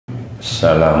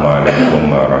Assalamualaikum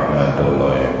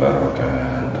warahmatullahi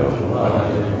wabarakatuh.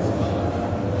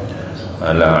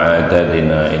 Ala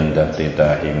adadina inda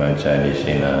iftitahi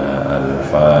majalisina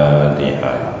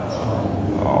al-Fatihah.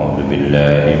 A'udzu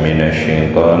billahi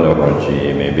minasyaitonir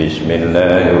rajim.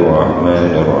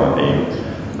 Bismillahirrahmanirrahim.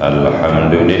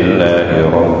 Alhamdulillahi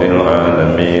rabbil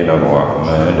alamin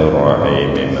arrahmanir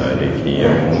rahim maliki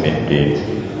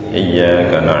yaumiddin.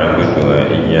 Iyyaka na'budu wa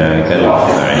iyyaka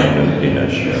nasta'in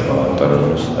ihdinas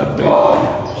siratal mustaqim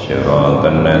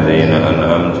siratal ladzina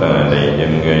an'amta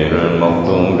 'alaihim ghairil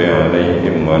maghdubi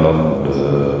 'alaihim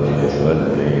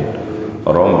waladdallin.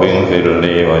 Rabbighfir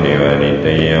li wa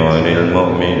liwalidayya wa lil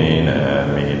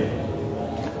mu'minina amin.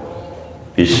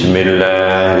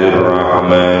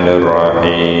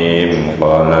 Bismillahirrahmanirrahim.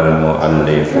 Qala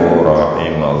al-muallifu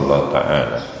rahimallahu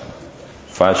ta'ala.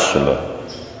 Fasl.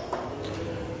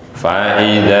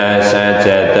 Fa'idha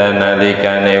sajada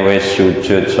nalikane wis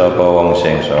sujud sapa wong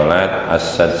sing salat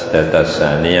as-sajdata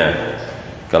tsaniyah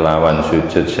kelawan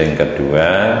sujud sing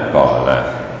kedua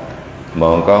qala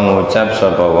mongko ngucap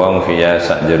sapa wong fiya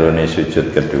sakjerone sujud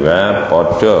kedua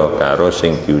padha karo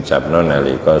sing diucapno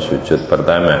nalika sujud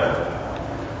pertama.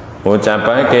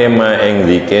 Ucapake ma ing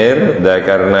zikir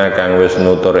karena kang wis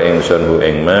nutur ingsun hu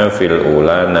ing ma fil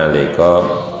ula nalika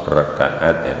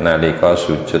rakaat nalika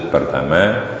sujud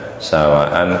pertama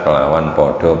sawaan kelawan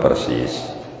podo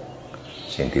persis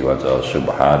sing diwaca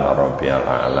subhana rabbiyal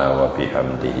a'la wa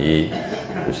bihamdihi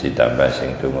terus ditambah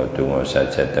sing donga-donga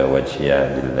sajada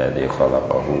wajhiya lilladzi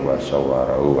khalaqahu wa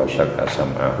sawwarahu wa syakka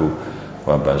sam'ahu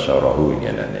wa basarahu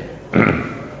ngene.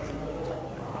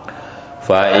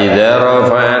 Fa idza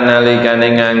rafa'a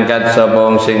nalikane ngangkat sapa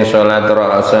wong sing salat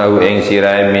ra'sahu ing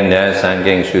sirahe minha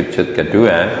saking sujud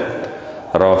kedua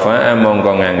rafa'a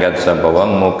mongko ngangkat sapa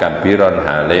wong mukabbiran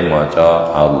hale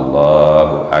maca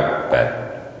Allahu Akbar.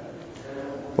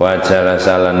 Wa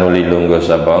jalasa lan nuli lungguh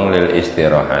sapa wong lil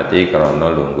istirahati krana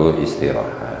lungguh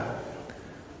istirahat.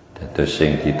 Dados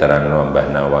sing diterangno Mbah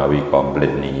Nawawi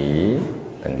komplit niki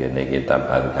teng kene kitab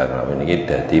Al-Adzkar An-Nawawiyah niki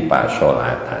dadi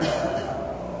pasolatan.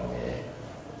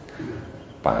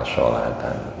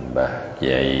 Pasolatan Mbah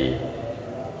Kyai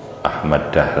AHMAD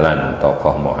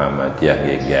tokoh Muhammadiyah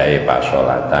gawe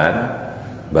pasolatan,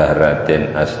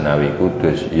 BRI Asnawi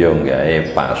Kudus yo gawe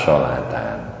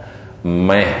pasolatan.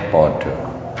 Meh podo.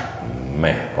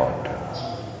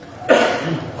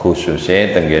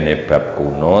 Khususnya tenggene bab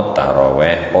kunut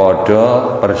taraweh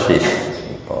podo persis.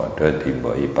 Podo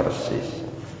dimboi persis.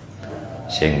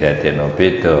 Sing dadekno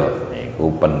beda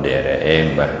niku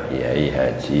pendereke Mbah Kyai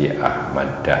Haji AHMAD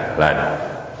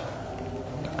Dahlan.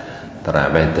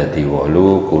 Tarawih dadi 8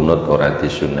 kunut ora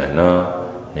disunahno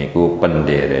niku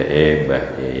pendereke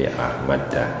Mbah Kyai AHMAD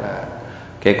Dahlan.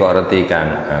 Ki kok ngerti Kang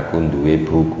aku duwe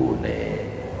bukune.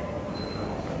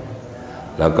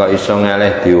 Lah kok iso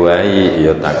ngalih diwahi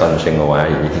ya takon sing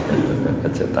ngowahi.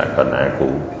 Aja takon aku.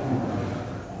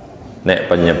 Nek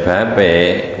penyebabe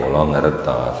kula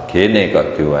ngertos, gene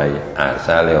kok diwahi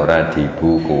asale ora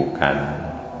dibukukan.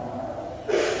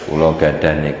 Kula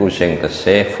gadah niku sing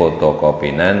tesih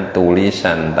fotokopinan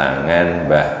tulisan tangan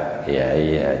Mbah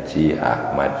Kyai Haji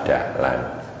AHMAD Dahlan.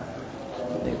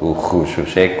 Niku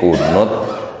khususe kunut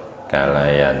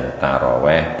kalayan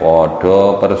taraweh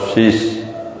padha persis.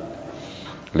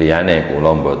 Liyane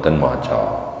kula mboten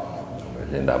maca.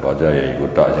 Sing tak maca ya iku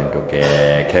tok sing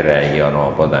geger iki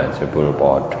ana apa ta jebul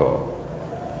padha.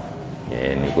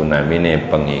 Ya niku namine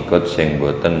pengikut sing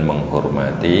mboten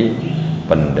menghormati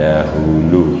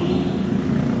pendahulu.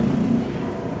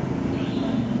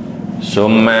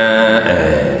 Summa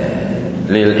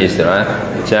lil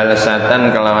istirahat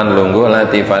jalsatan kelawan lungguh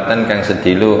latifatan kang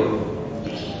sedilu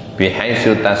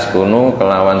bihaitsu taskunu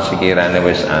kelawan sekirane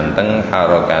wis anteng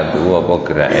harakatu apa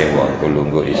gerake wong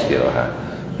lungguh istirahat.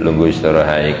 Lungguh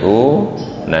istirahat iku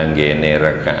nanggene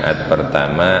rakaat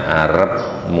pertama arep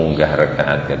munggah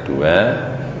rakaat kedua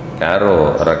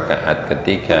karo rakaat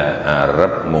ketiga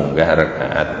arep munggah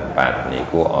rakaat 4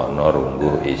 niku ana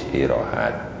rungguh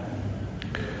istirahat.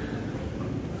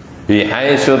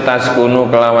 Bihaitsu taskunu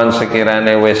kelawan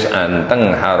sekirane wis anteng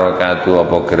harakatu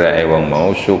apa gerake wong mau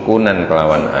sukunan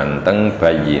kelawan anteng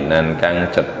bayinan kang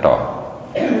cetha.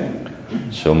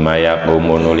 Sumaya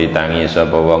kumunuli tangi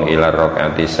sapa wong ila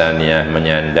rakaati saniyah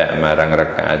menyandak marang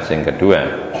rakaat sing kedua.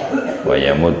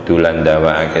 Waya muddulan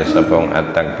dawaake sapa wong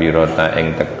at-takbirata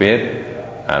ing takbir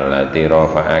allati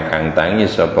rafa'a kang tangi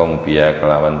sapa wong biya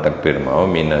kelawan takbir mau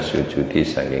minas sujudi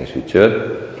saking sujud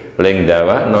ling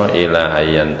dawakno ila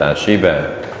ayyan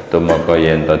tasiba tumeka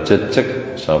yen to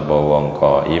jejeg sapa wong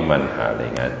iman hale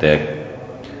ngadeg.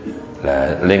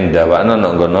 Lah ling dawakno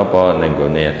nang nggon apa ning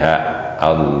gone hak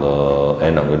Allah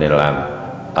enak gune lam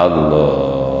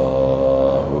Allahu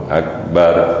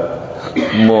Akbar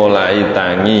mulai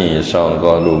tangi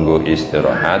sangka lungguh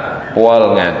istirahat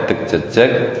pol ngadeg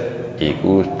jejeg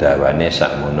iku dawane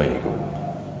sakmono iku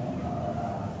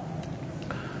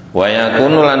wa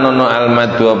yakunu lan ono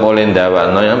almadu apa len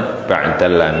dawakno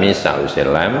ba'dal lami sause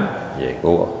lam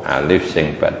yaiku alif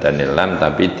sing badane lam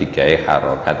tapi digawe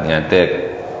harokat ngadeg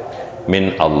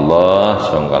min Allah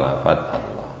sangka lafat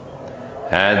Allah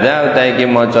hadza utaiki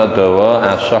maca dawa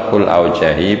ashahul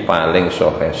aujahi paling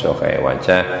sohe-sohe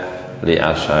wajah li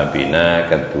ashabina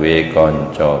kedue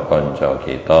kanca-kanca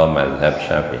kita mazhab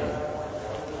Syafi'i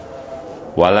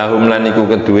walahum lan iku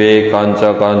kedue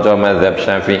kanca-kanca mazhab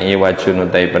Syafi'i wajun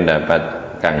utai pendapat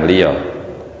kang liya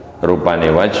rupane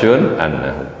wajun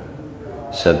annahu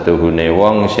setuhune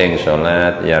wong sing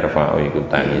salat yarfa'u iku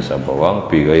tangi sapa wong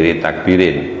bi ghairi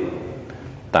takbirin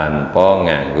tanpa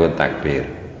nganggo takbir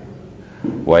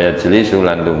wa yajlisu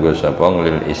lan lungguh sapa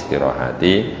lil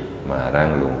istirahati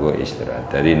marang lungguh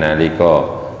istirahat dari nalika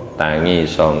tangi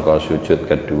sangka sujud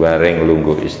kedua ring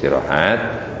lungguh istirahat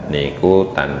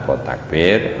niku tanpa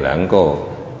takbir langko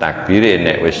takbire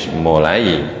nek wis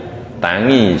mulai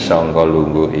tangi sangka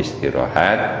lungguh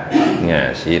istirahat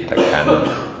ngasi tekan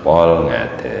pol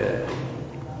ngadeg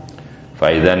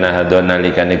faidana hadon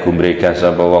nalikane gumregah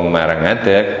sapa wong marang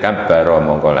ngadeg kabbara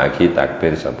mongko lagi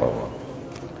takbir sapa wong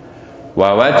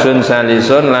wa wajun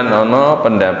salisun lan ana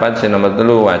pendapat sing nomor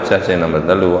 3 wajah sing nomor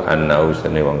 3 annau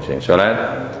sene wong sing salat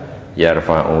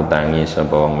yarfa'u tangi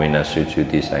sapa wong minas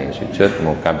sujudi saing sujud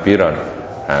mukabbiron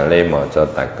ale maca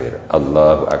takbir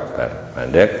Allahu Akbar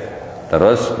mandek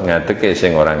terus ngadeke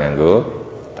sing ora nganggo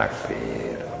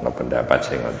takbir ana pendapat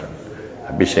sing ngoten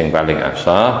tapi sing paling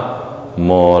asah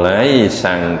mulai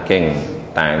saking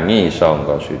tangi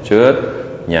sangka sujud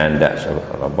nyandak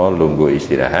apa lungguh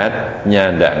istirahat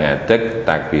nyandak ngadeg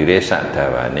takbire sak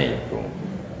dawane iku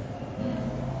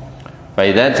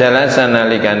faida jalasa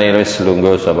nalikane wis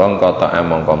lungguh sapa kota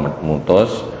mongko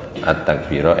mutus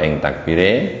at-takbira ing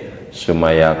takbire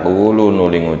sumaya qulu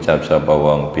nuli ngucap sapa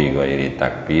wong bi ghairi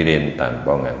takbirin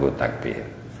tanpa nganggo takbir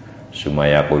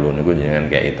sumaya qulu niku jenengan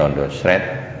kaya tondo sret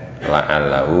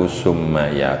la'allahu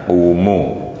sumaya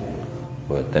qumu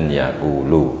boten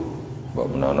yaqulu mbok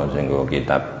menawa sing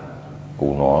kitab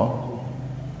kuno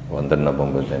wonten napa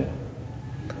mboten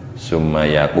summa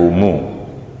yaqumu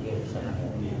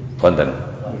wonten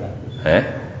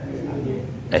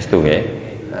estu nggih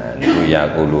nah niku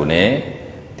yaqulune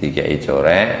dikeki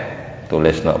corek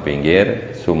tulis nok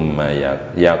pinggir summa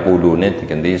yaqulune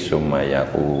diganti summa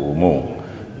yaqumu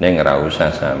ning ora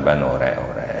usah sampean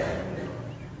orek-orek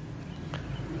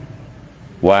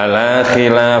wala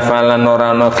khilafalan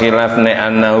orano khilaf ne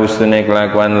anna husne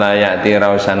kelakuan layak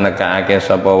tirausan nekaake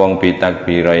sapa wong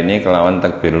bitakbira ini kelawan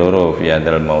takbir loro fi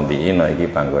adal maudhi'ina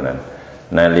iki panggonan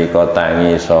nalika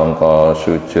tangi sangka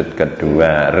sujud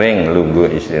kedua ring lungguh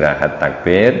istirahat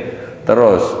takbir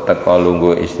terus teka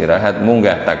lungguh istirahat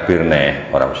munggah takbir neh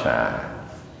ora usah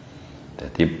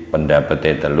jadi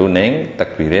pendapat telu ning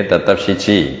takbire tetep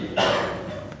siji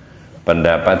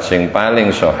pendapat sing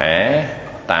paling sahih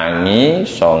tangi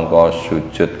sangka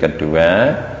sujud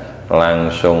kedua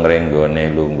langsung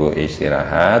renggone lungguh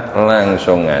istirahat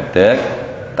langsung ngadeg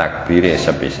takbire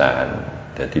sepisahan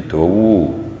dadi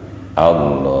dawu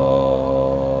Allahu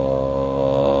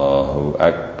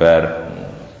Akbar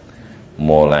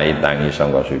mulai tangi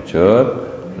sangka sujud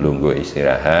lungguh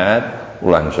istirahat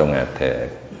langsung ngadeg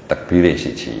takbire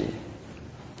siji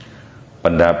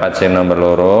pendapat sing nomor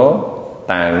loro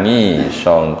tangi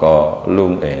sangka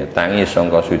tangi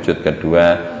sangka sujud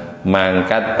kedua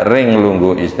mangkat ring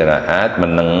lungguh istirahat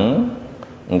meneng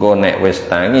engko nek wis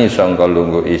tangi sangka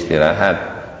lungguh istirahat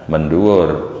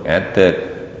mendhuwur ngadeg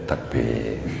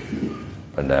takbir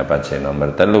pendapat sing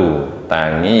nomor 3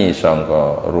 tangi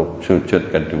sangka sujud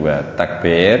kedua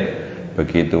takbir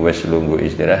begitu wis lungguh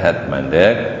istirahat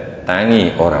mandek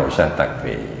tangi ora usah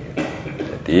takbir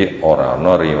jadi ora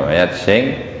ana riwayat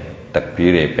sing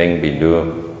takbire ping pindho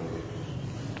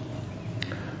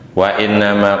wa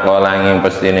inna ma qalanging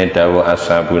pestine dawuh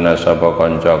ashabuna sapa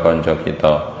kanca-kanca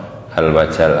kita al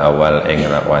wajal awal ing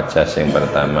wajah sing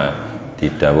pertama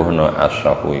didhawuhna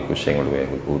ashahu iku sing luwih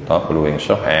luwih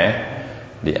sahih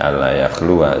di ala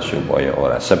yakhluwa supaya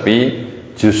ora sepi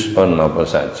juz'un apa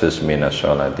sak juz minas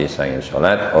sholati saking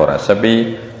salat ora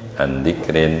sepi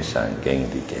andikrin saking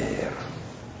dikir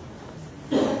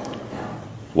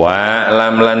wa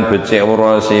lam lan becik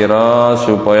sira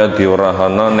supaya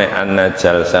diurahana nek anna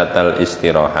jalsatal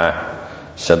istirahah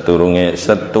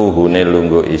setuhune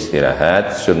lungguh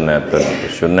istirahat sunnatun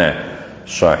sunnah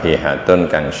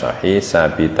sahihatun kang sahih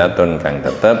sabitatun kang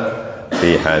tetep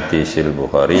fi hadisil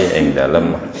Bukhari ing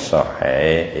dalam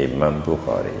Sahih Imam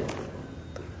Bukhari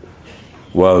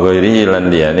wa ghairihi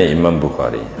lan liyane Imam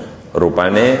Bukhari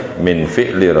rupane min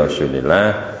fi'li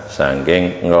Rasulillah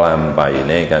saking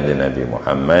nglampaine Kanjeng Nabi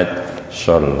Muhammad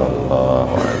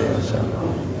sallallahu alaihi wasallam.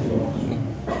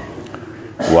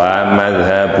 Wa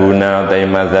madhabuna utai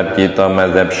madhab kita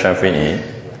madhab Syafi'i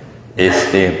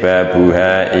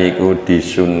istihbabuha iku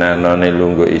disunnahne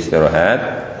lungguh istirahat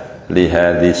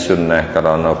lihadhi sunnah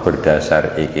karena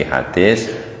berdasar iki hadis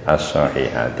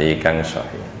as-sahihati kang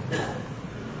sahih.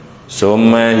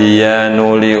 Summa hiya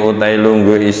nuli utai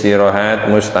lungguh istirahat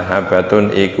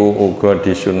mustahabatun iku uga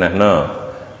disunnahno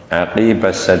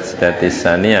aqibas sajdati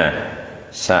saniyah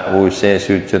sa'use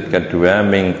sujud kedua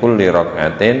min kulli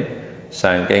rakaatin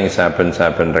saking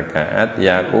saben-saben rakaat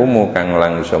yakumu kang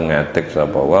langsung ngadeg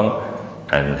sapa wong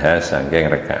anha saking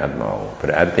rakaat mau.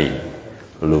 Berarti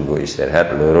lungguh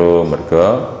istirahat loro mergo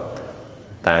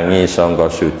tangi sangka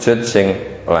sujud sing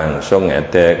langsung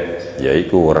ngadeg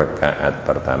yaitu rakaat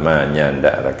pertama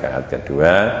nyandak rakaat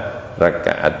kedua,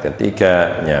 rakaat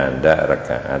ketiga nyandak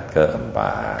rakaat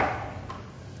keempat.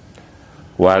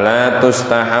 Wala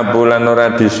tustahabu lan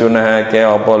ora disunahake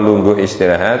apa lungguh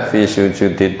istirahat fi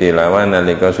sujud tilawah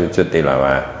nalika sujud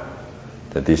tilawah.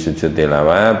 Jadi sujud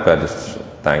tilawah bar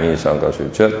tangi sangka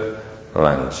sujud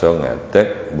langsung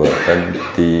ngadeg boten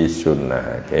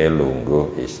disunahake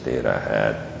lungguh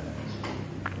istirahat.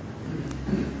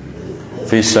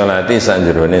 Fi sholati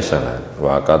sanjerone salat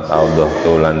waqat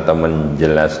awdhtu lan temen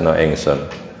jelasno ingsun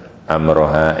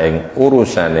amroha ing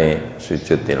urusane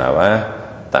sujud tilawah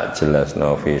tak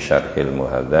jelasno fi syarhil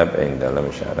muhadzab ing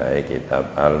dalam syarah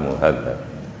kitab Al-Muhadzab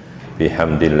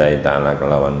bihamdillahi ta'ala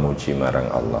kelawan muji marang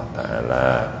Allah ta'ala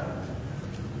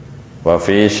wa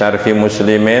fi syarhi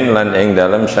muslimin lan ing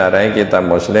dalam syarah kitab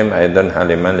Muslim aidan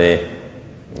halimale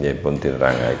nggih pun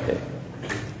dirangake.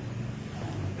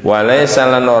 Walaysa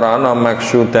lan ora ana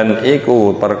maksudan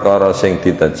iku perkara sing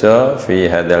ditejo fi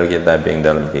hadal kitab ing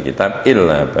dalam kitab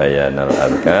illa bayanal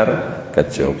adzkar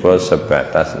kejaba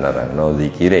sebatas nerangno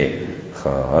zikire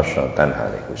khosotan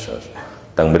hale khusus.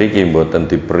 Teng mriki mboten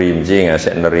diperinci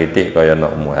ngasih neritik kaya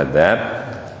nok muhadzab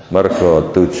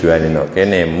mergo tujuane nok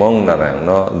kene mung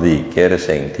nerangno zikir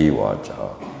sing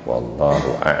diwaca.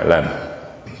 Wallahu a'lam.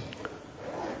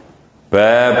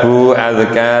 Babu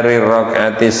adzkari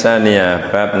rakaati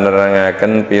saniyah bab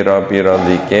nerangaken pira-pira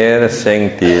zikir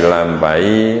sing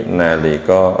dilampahi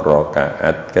nalika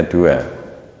rakaat kedua.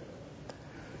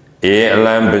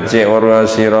 I'lam becik weruh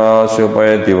sira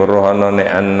supaya diweruhana nek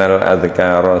annal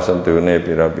adzkara sedune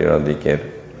pira-pira zikir.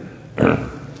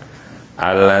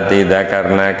 Allati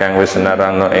dzakarna kang wis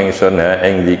narangno ingsun ha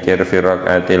ing zikir fi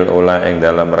rakaatil ula ing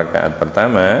dalam rakaat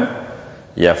pertama.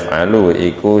 Yaf'alu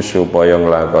iku supaya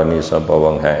nglakoni sapa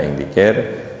wong ha ing zikir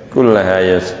kullaha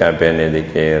yaskabene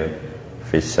zikir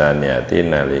fisaniati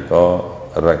nalika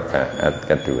rakaat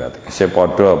kedua tegese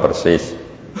padha persis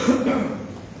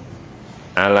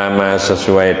alama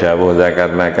sesuai dawuh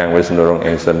zakarna kang wis nurung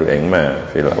ingsun ing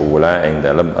ma fil ula ing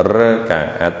dalem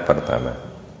rakaat pertama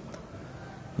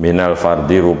minal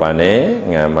fardhi rupane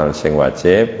ngamal sing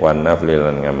wajib wan nafli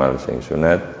lan ngamal sing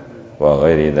sunat wa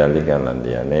ghairi dzalika lan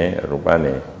liyane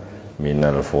rupane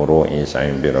minal furu'i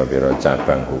saing pira-pira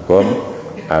cabang hukum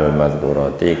al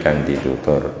madhkurati kang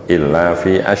ditutur illa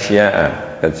fi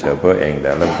asya'ah kejaba ing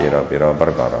dalem pira-pira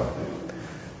perkara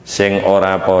sing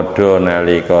ora padha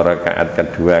nalika rakaat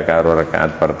kedua karo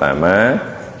rakaat pertama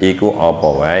iku apa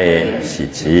wae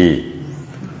siji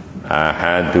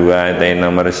ahadua te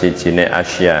nomor sijine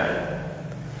asya'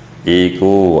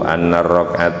 iku annar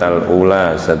rakaatal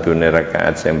ula sadune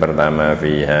rakaat sing pertama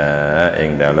fiha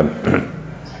ing dalem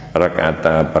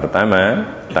rakaat pertama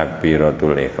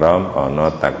takbiratul ihram ana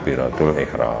takbiratul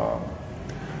ihram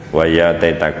wa ya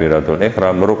takbiratul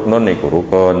ihram ruknun iku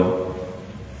rukun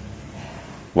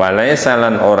walaysa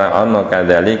lan ora ana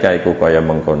kadzalika iku kaya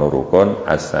mengkono rukun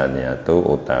as-saniyatu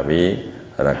utawi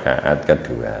rakaat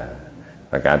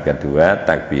kedua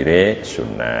takbire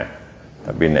sunnah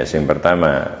tapi nek sing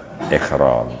pertama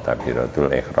ihram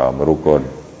takbiratul ihram rukun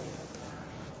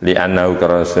li annahu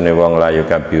karasune wong layu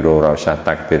kabiru ora usah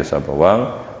takbir sapa wong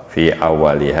fi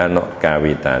awaliha nok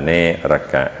kawitane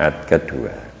rakaat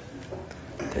kedua.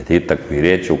 Jadi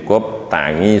takbire cukup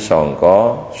tangi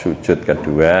sangka sujud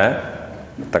kedua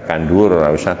tekan dhuwur ora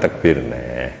usah takbir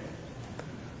neh.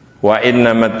 Wa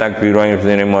innamat takbiru yang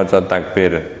sene maca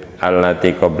takbir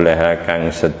allati qablaha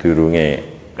kang sedurunge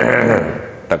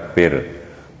takbir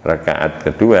rakaat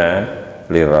kedua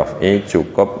li raf'i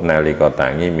cukup nalika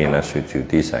tangi minas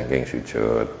sujudi saking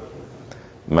sujud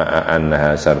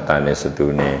ma'annaha sertane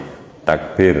sedune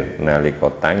takbir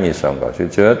nalika tangi sangka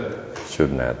sujud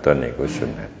sunnatun iku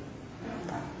sunnat.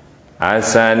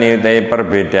 Asani utai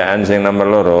perbedaan sing nomor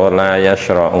loro la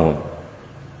yasra'u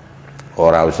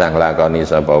ora usah nglakoni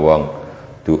sapa wong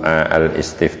doa al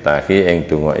istiftahi ing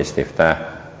donga istiftah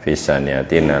fi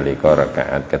saniyati nalika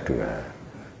rakaat kedua.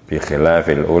 Bi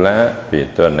khilafil ula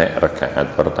beda nek rakaat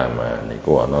pertama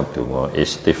niku ana donga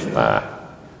istiftah.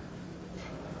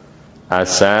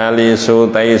 Asali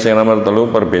sutai sing nomor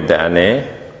 3 perbedaane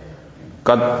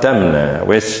qaddamna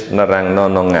wis nerangno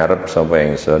nang ngarep sapa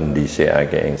ingsun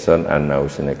dhisikake ingsun ana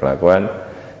usine kelakuan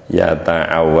ya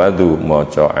ta'awadu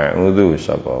maca a'udzu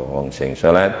sapa wong sing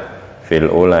salat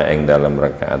fil ula ing dalam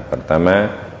rakaat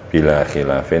pertama bila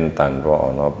khilafin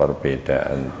tanpa ana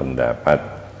perbedaan pendapat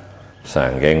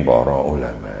sangking para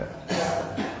ulama.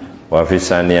 Wa fi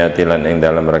saniyati lan ing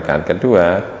dalam rakaat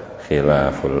kedua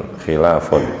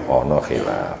khilafun ana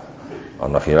khilaf.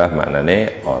 Ana khilaf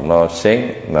maknane ana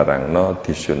sing nerangno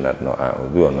disunatno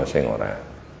a'udzu ana sing ora.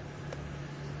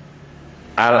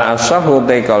 Al asahu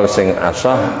tekal sing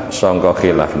asah sangka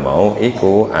khilaf mau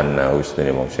iku anna ustune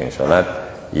wong sing salat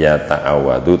ya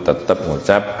ta'awadu tetep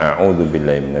ngucap a'udzu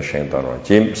billahi minasyaitonir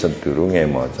rajim sedurunge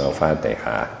maca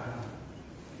Fatihah.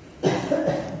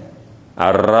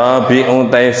 Ar-rabi'u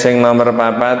sing nomor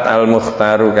 4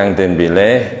 al-mukhtaru kang den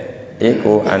pilih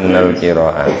iku annal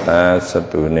qiraata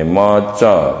sedune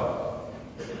maca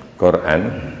Quran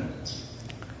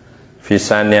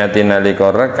fisaniati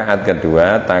nalika rakaat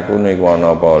kedua takune iku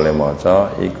ana apa oleh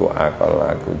maca iku akal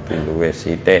aku luwih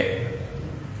sithik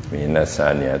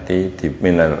minasaniati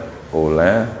minal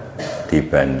ula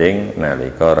dibanding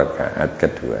nalika rakaat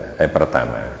kedua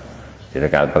pertama. Di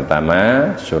rakaat pertama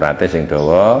surate sing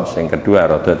dawa, sing kedua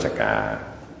rada cekak.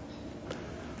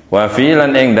 Wa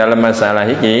filan ing dalam masalah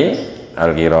iki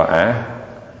al-qiraah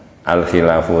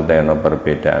al-khilafu teno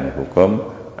perbedaan hukum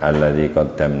alladzi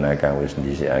qaddamna kang wis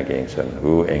dhisikake ingsun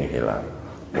hu ing khilaf.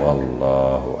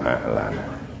 Wallahu a'lam.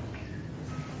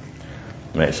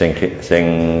 Nek sing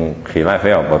khilaf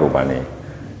apa rupane?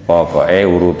 Pokoke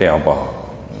urute apa?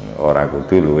 Ora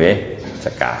kudu luwih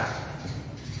cekak.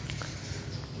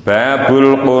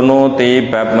 Babul kunuti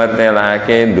bab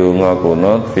mertelake ndonga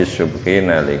kunut fi subhi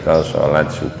nalika salat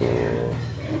subuh.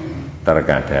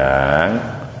 Terkadang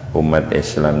umat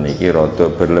Islam niki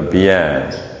rada berlebihan.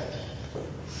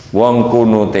 Wong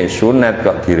kunute sunat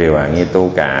kok direwangi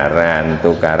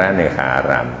tukarane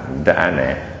haram. Ndak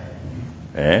aneh.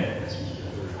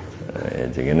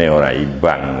 Jenenge ora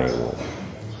imbang niku.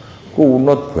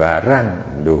 Kunut barang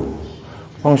lho.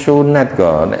 Wong sunat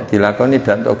kok nek dilakoni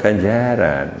dak entuk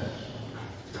ganjaran.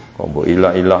 Kok mbok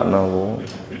ilok-ilokno ku.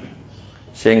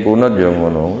 Sing kunut ya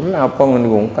ngono. Lha apa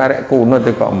ngono karek kunut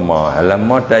kok emoh. Lah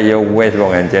moda ya wis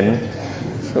wong ancen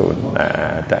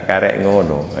sunat. Dak karek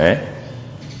ngono,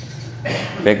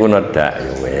 Kowe kunut dak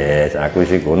ya wis, aku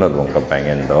sih kunut wong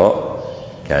kepengen entuk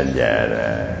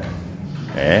ganjaran.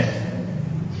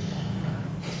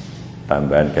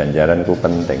 Tambahan ganjaran ku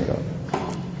penting kok.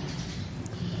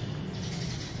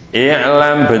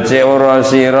 I'lam becik ora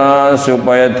sira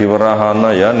supaya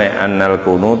diwerahana ya nek annal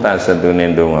kunut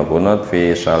sedune ndonga kunut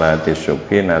fi sholati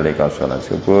subhi nalika salat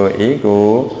subuh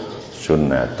iku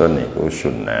sunnatun iku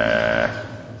sunnah.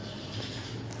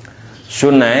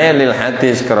 Sunnahe lil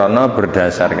hadis krana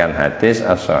berdasarkan hadis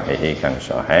as-sahih kang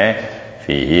sahih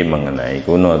fihi mengenai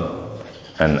kunut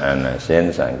an Anasin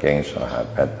saking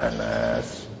sahabat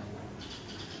Anas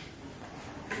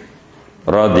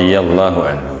radhiyallahu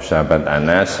anhu. Sahabat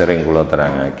Anas sering kula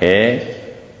terangake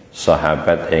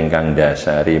sahabat ingkang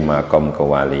dasari makom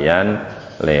kewalian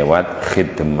lewat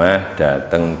khidmah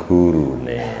dateng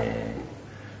gurune.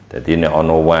 Dadi nek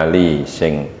ana wali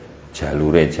sing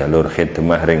jalure jalur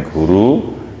khidmah ring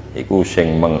guru iku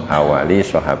sing mengawali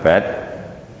sahabat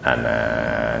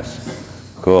Anas.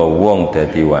 Go wong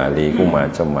dadi wali iku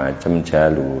macem-macem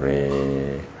jalure.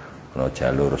 Ono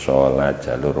jalur sholat,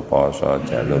 jalur poso,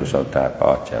 jalur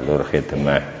sedekah, jalur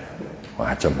khidmah,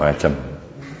 macam-macam.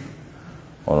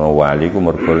 Ono wali ku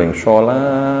mergoling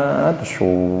sholat,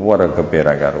 suwara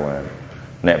kepira karuan.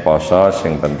 Nek poso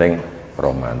sing penting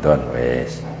Ramadan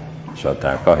wis.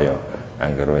 Sedekah ya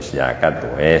angger wis zakat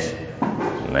wis.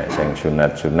 Nek sing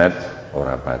sunat-sunat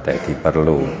ora patek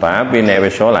diperlu. Tapi nek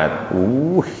wis sholat,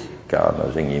 gak ono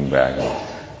sing imbang.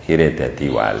 Kire dadi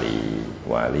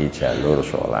wali jalur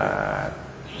sholat.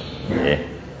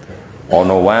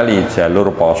 Ono wali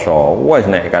jalur poso, wis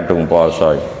nek kadung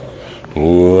poso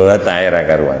buat air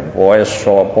karuan. Wis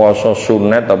poso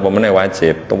sunat apa meneh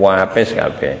wajib, tuwapis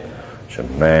kabeh.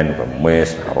 Senin,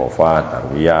 Kamis, Arafah,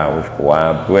 Tarwiyah, wis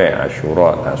kabeh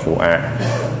Asyura, Tasu'ah.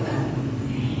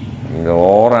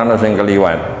 Ora ana sing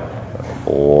keliwat.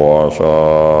 Poso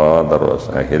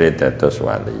terus akhirnya dados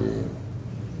wali.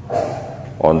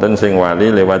 Wonten sing wali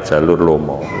lewat jalur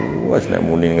lomo. Wes nek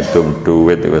muni ngedum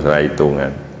duit wis ora hitungan.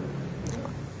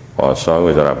 Poso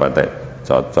wis ora patek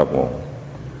cocok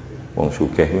wong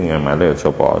sugih kuwi ngamale aja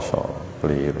poso,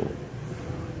 keliru.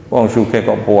 Wong sugih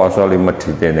kok puasa limet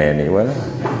diteneni, wah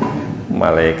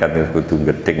malaikat wis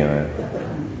kudu gedhing.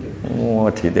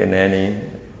 Diteneni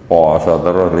poso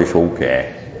terus li sugih.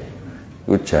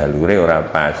 Iku jalure ora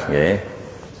pas nggih.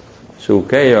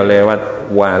 Sugih ya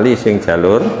lewat wali sing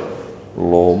jalur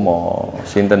lomo.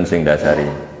 Sinten sing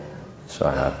dasari?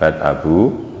 Sahabat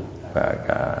Abu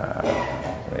Bakar.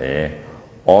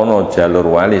 Ono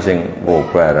jalur wali sing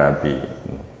roba rabi.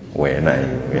 Enak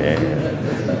iki.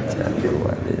 Jalur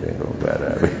wali sing roba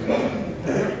rabi.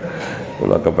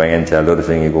 Kula kepengen jalur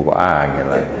sing iku kok angel.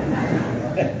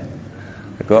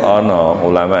 Iku ana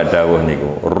ulama dawuh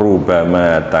niku,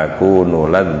 rubama takunu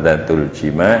ladzatul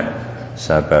jima'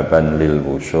 sababan lil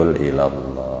wusul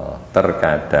ilallah.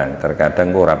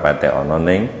 Terkadang ora patek ana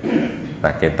ning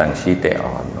raketang sithik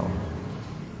ana.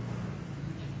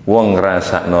 Wong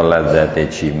ngrasakno ladzate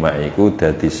jima' iku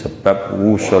dadi sebab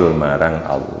wusul marang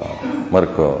Allah.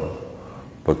 Mergo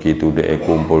begitu dhek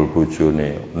kumpul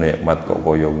bojone nikmat kok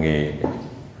kaya ngene.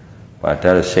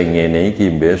 Padahal sing ngene iki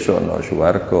besok nang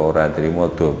swarga ora trimo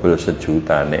dobel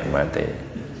sejuta nikmate.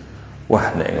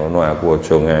 Wah nek ngono aku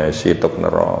aja ngesi tok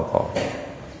neraka.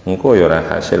 Engko ya ora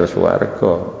hasil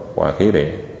swarga.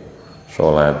 Akhire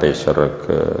salate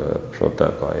sregep,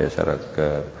 sedekahe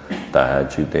sregep,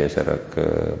 tahajude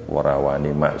sregep, ora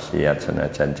wani maksiat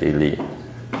senajan cilik.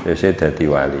 Sesuk dadi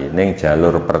wali. Ning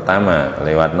jalur pertama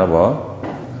lewat napa?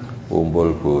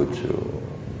 Kumpul bojo.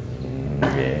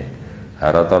 Nggih.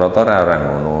 Rata-rata ora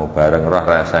ngono, bareng roh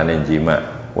rasane jima,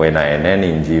 wenake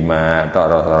ning jima tok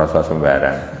rasa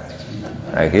sembarang.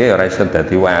 Akhire ora iso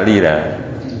dadi wali ra.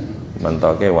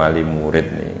 Mentoke wali murid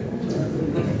nih.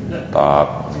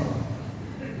 Tok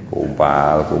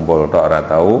kumpul tok ora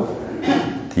tau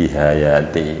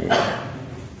dihayati.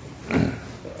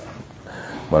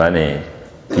 Mulane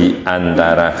di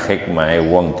antara hikmahe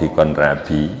wong dikon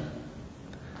rabi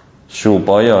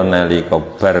supaya nalika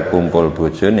bar kumpul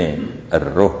bojone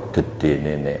eruh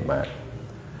gedene nikmat.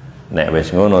 Nek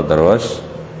wis ngono terus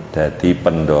dadi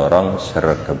pendorong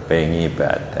sregepe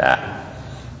ibadah.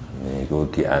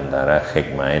 Niku diantara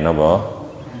hikmah napa?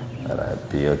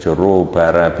 Rabi aja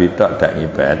roba rabi tok dak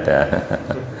ibadah.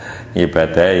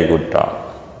 Ibadah iku tok.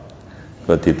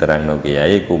 Kok diterangno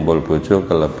Kyai kumpul bojo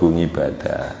kelebu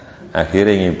ibadah.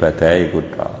 Akhire ibadah iku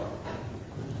tok.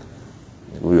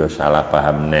 Iku ya salah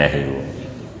paham neh iku.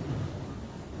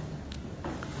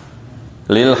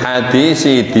 Lil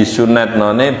hadisi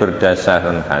disunatnone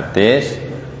berdasarkan hadis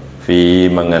fi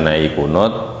mengenai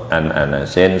kunut an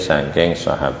Anasin saking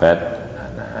sahabat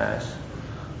Anas.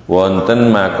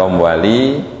 Wonten makom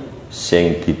wali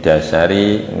sing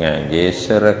didasari ngangge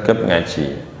sregep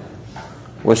ngaji.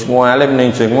 Wis ngalim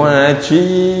ning jeng ngaji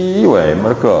wae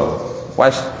mergo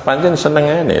pas pancen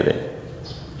senengane le.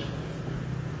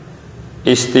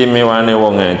 Istimewane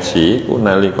wong ngaji ku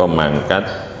nalika mangkat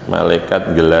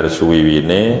malaikat gelar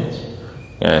suwiwine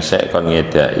ngesek kon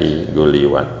ngedaki nggo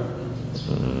liwat.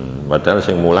 Padahal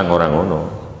sing mulang ora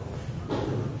ngono.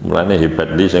 Mulane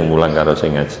hebat li sing mulang karo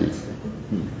sing ngaji.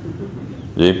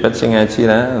 Hebat sing ngaji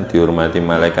lah dihormati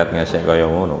malaikat ngesek kaya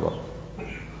ngono kok.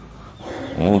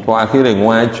 Untuk akhirnya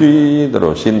ngaji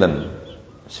terus sinten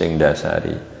sing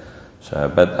dasari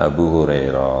sahabat Abu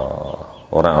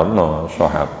Hurairah. Orang ono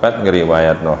sahabat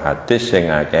ngriwayatno hadis sing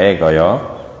akeh kaya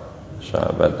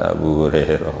sahabat Abu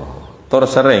Hurairah. Tur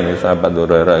sering sahabat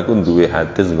Hurairah iku duwe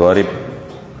hadis gharib.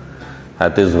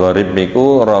 Hadis gharib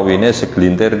niku rawine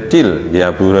segelintir dil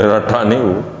ya Abu Hurairah tok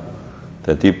niku.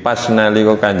 Dadi pas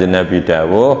nalika Kanjeng Nabi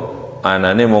dawuh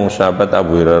anane mung sahabat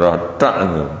Abu Hurairah tok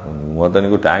niku. Ngoten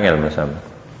niku dangel Mas.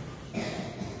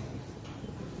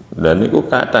 Dan niku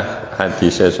kathah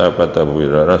hadis sahabat Abu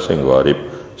Hurairah sing gharib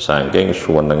saking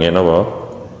suwenenge napa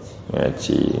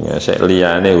ngaji. Ngesek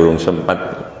liyane urung sempat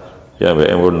ya mbek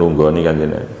pun nunggoni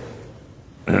Kanjeng Nabi.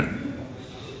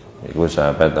 Iku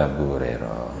sahabat Abu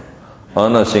Hurairah.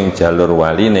 Ana sing jalur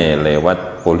waline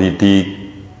lewat politik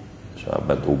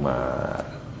sahabat Umar.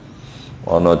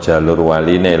 Ana jalur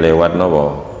waline lewat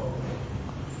napa?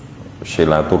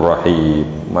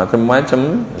 Silaturahim,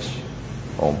 macam-macam.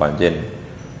 Wong pancen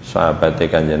sahabat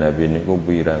Kanjeng Nabi niku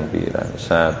pirang-pirang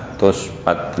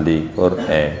 124.000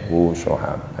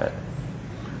 sahabat.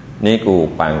 Niku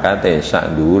pangkate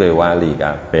sak dhuwure wali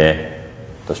kabeh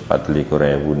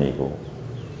 124.000 niku.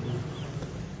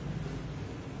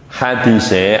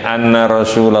 Hadise anna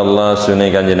Rasulullah sunni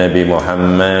Kanjeng Nabi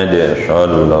Muhammad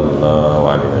sallallahu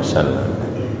alaihi wasallam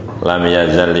lam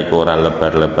yazal iku ora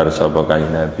lebar-lebar sapa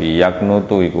kanjeng Nabi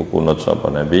yaknutu iku kunut sapa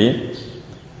Nabi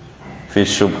fi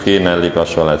subhi nalika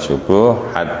salat subuh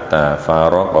hatta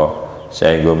faraqa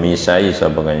sehingga misai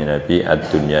sapa kanjeng Nabi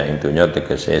ad-dunya ing dunya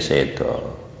tegese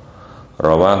sedo.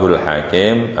 Rawahul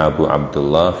Hakim Abu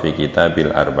Abdullah fi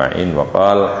Kitabil Arba'in wa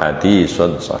qala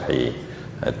hadisun sahih.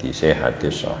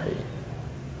 Hadis sahih.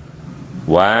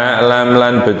 Wa lam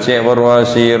lan becik weruh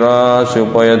sira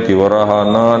supaya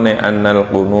diwerohana nek annal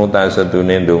qunut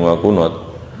sadune ndonga kunut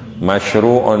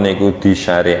masyru'un iku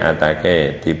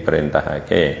disyariatake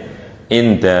diperintahake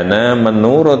indana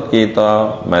menurut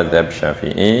kita mazhab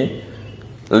Syafi'i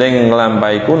ling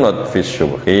nglampahi kunut fi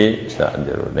subhi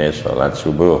sakjroning salat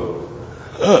subuh.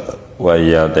 Wa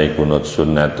ya ta kunut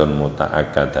sunnatun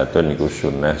muta'akkadatun iku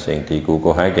sunnah sing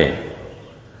dikukuhake.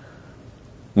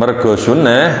 Mergo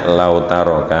sunnah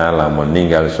lautaroka lamun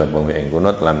ninggal sapa ing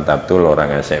kunut lam tabtul ora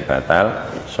ngasek batal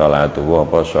salatu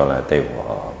apa salate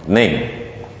wong. Ning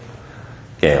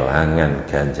kelangan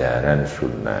ganjaran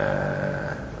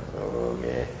sunnah.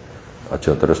 Nggih.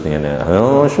 Aja terus ngene.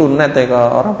 Oh sunat kok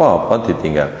ora apa-apa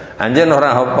ditinggal. Anjen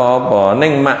ora apa-apa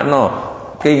ning makna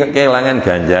kehilangan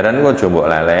ganjaran kok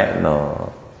coba lalekno.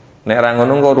 Nek ra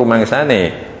ngono kok rumangsane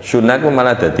sunat ku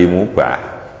malah dadi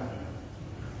mubah.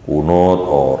 Kunut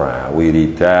ora,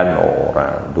 wiridan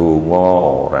ora, donga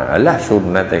ora. Lah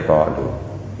sunat kok lho.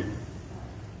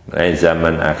 Nek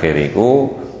zaman akhir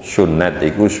iku sunat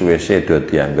iku suwese do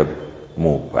dianggap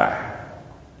mubah.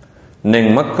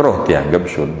 Ning makruh dianggap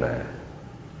sunnah.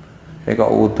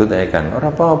 Kok udut ae kan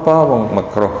ora apa-apa wong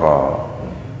makruh kok.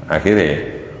 Akhire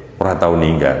ora tau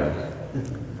ninggal.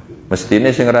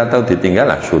 Mestine sing ora tau ditinggal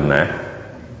lah sunnah.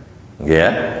 Nggih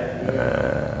ya.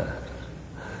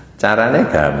 Carane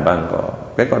gampang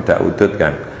kok. Kowe kok dak udut kan.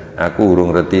 Aku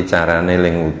urung ngerti carane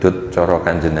ling udut cara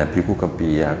Kanjeng Nabi ku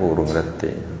kepiye, aku urung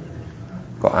ngerti.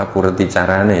 Kok aku ngerti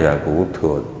carane ya aku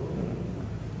udut.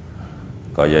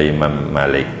 Kaya Imam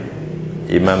Malik.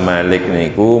 Imam Malik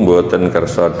niku mboten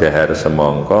kersa dahar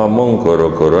semangka mung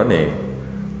gara-garane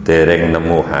dereng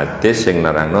nemu hadis sing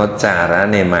nerangno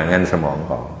carane mangan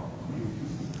semangka.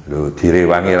 Lho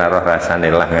direwangi ra roh rasane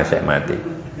lah ngasek mati.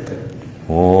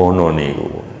 Ngono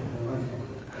niku.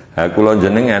 Ha kula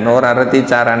jenengan ora ngerti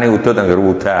carane udut anggar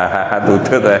udahat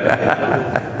udut.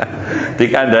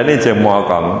 Dikandani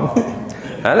jemokong.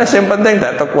 Lah sing penting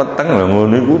dak tek weteng lho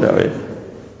ngono iku dak wis.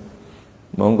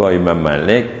 Monggo Imam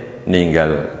Malik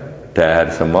ninggal dahar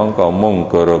semangka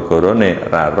mung gara-garane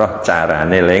ra roh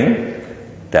carane ling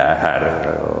dahar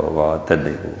ngoten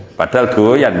niku. Padahal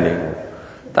doyan niku.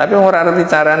 Tapi ora ngerti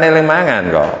carane ling mangan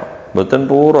kok.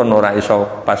 Mboten purun ora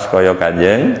iso pas kaya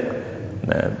Kanjeng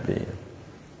Nabi.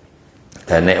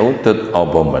 Dan nek udut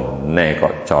apa meneh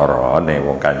kok carane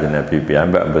wong Kanjeng Nabi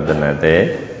piyambak mboten nate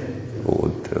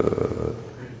udut.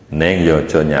 Ning ya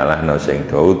aja nyalahno sing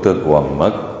do udut wong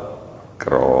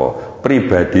makro.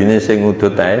 Pribadine sing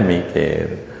udut ae mikir,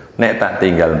 nek tak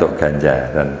tinggal untuk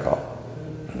ganjaran kok.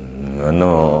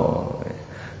 Ngono.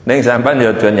 Ning sampean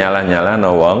ya aja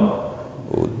nyalah-nyalahno wong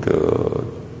udut.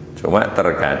 Cuma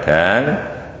terkadang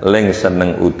ling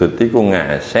seneng udut iku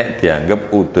ngasek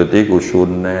dianggap udut iku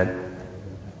sunat.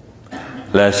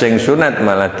 Lah sing sunat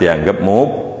malah dianggap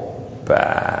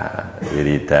mubah.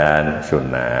 Wiridan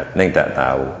sunat ning tak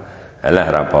tahu. Alah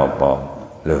ra apa-apa.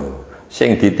 Lho,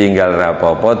 sing ditinggal ra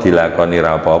apa-apa dilakoni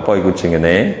ra apa-apa iku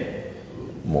jenenge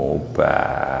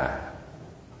mubah.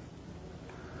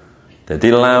 Jadi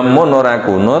lamun ora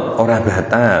kunut ora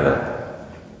batal.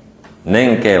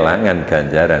 Ning kelangan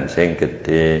ganjaran sing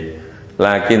gede.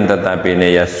 Lakin tetapi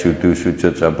ne yasjudu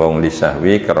sujud sapa wong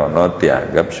lisahwi krana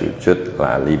dianggap sujud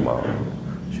lali mau.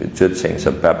 Sujud sing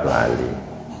sebab lali.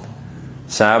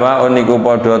 Sawa niku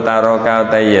padha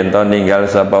taroka ta yen to ninggal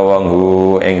sapa wong hu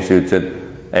ing sujud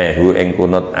hu ing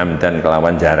kunut amdan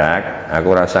kelawan jarak.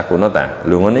 Aku rasa kunut ta.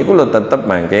 Lho ngono iku lho tetep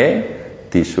mangke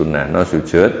disunahno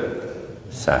sujud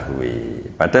sahwi.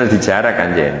 Padahal dijarak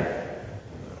anjen.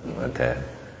 Padahal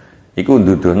iku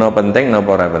nduduhno penting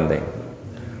napa ora penting?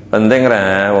 Penting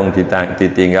ra wong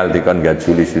ditinggal dikon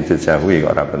gajuli sujud sahwi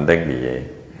kok ora penting piye?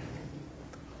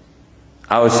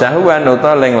 Au sahwan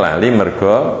utawa ling lali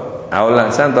mergo au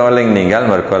laksan utawa ling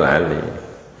ninggal mergo lali.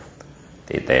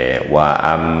 Titik wa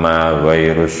amma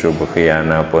ghairu subhi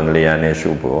anapun liyane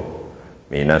subuh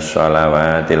minas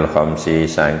sholawatil khamsi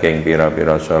saking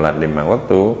pira-pira salat 5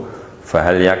 wektu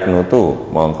fahal yaknutu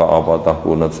mongko apa toh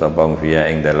kunut sapa fiya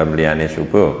ing dalem liyane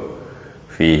subuh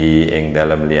fihi ing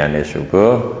dalem liyane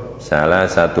subuh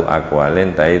salah satu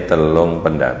akwalin tai telung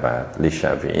pendapat li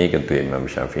Syafi'i kedua Imam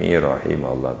Syafi'i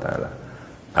rahimahullah taala.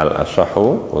 Al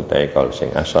asahu utai kal sing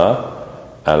asah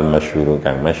al masyhur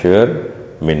kang masyhur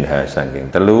minha saking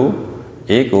telu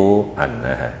iku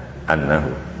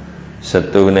annahu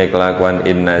setuhne kelakuan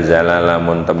inna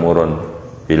zalalamun temurun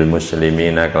bil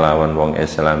muslimina kelawan wong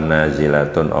Islam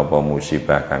nazilatun apa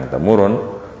musibah kang temurun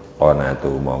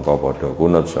qanatu mongko padha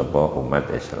kunut sapa umat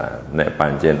Islam. Nek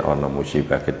pancen ana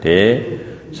musibah gede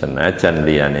senajan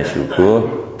liyane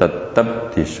subuh tetep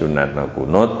disunatno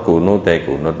kunut, kunute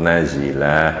kunut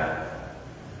nazilah.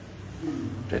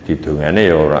 Jadi dungane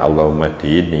ya ora Allahumma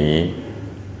dini.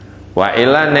 Wa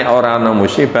ila nek ora ana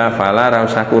musibah fala ra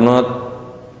usah kunut.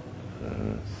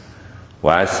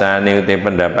 Wasani uti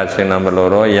pendapat sing nomor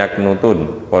loro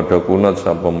yaknutun padha kunut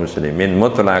sapa muslimin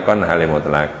mutlakon hale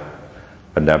mutlak.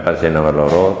 Pendapat sing nomor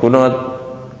loro kunut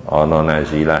ana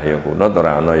nazilah ya kunut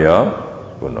ora ana ya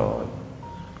kunut.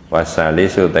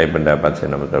 Wasalis uti pendapat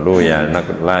sing nomor telu ya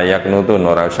layak nutun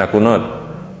ora usah kunut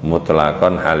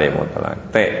mutlakon hale mutlak.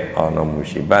 Tek ana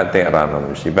musibah tek ora ana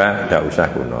musibah ndak usah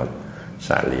kunut.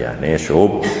 Saliyane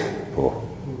subuh.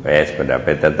 Wes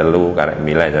pendapat telu karek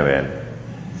milih sampean.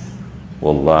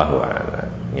 Wallahu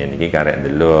a'lam. Ngene iki karek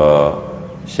delok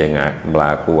sing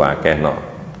mlaku akeh nok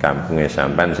kampunge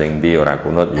sampean sing ndi ora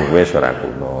kunut ya wis ora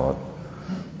kunut.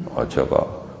 Aja kok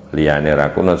liyane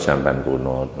ora kunut sampean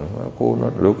kunut.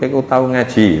 Kunut lho kok tau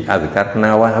ngaji Adzkar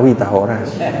An-Nawawiyah ta ora?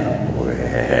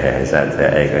 Wes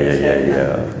sajake kaya ya.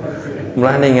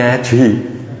 Mulane ngaji.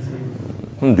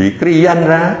 Endi kriyan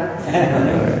ra?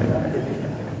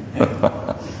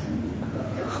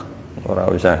 Ora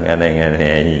usah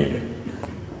ngene-ngene.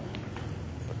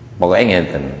 Pokoknya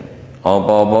ngeten,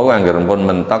 apa-apa ku anggere pun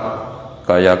mentok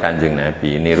kaya Kanjeng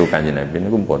Nabi, niru Kanjeng Nabi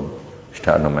niku pun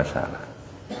tidak ada masalah.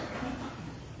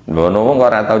 Lho wong kok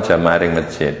ora tau jamaah ring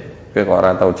masjid, kowe kok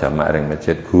ora tau jamaah ring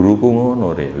masjid, guruku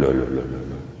ngono re. Lho.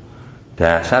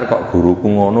 Dasar kok guruku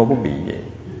ngono ku piye?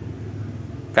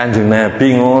 Kanjeng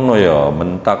Nabi ngono ya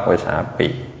mentok wis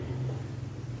apik.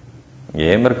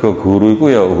 Nggih, mergo guru iku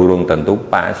ya urung tentu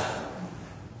pas.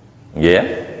 Nggih.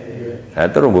 Ha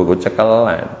terus mbok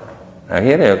cekelan.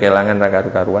 Akhirnya ya kelangan ra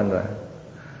karu-karuan ra.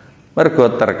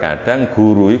 Mergo terkadang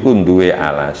guru iku duwe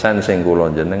alasan sing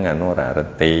kula jenengan ora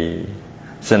reti.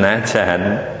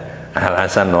 Senajan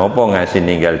alasan napa ngasih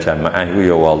ninggal jamaah iku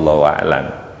ya wallahu a'lam.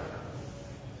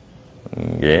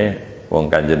 Nggih, wong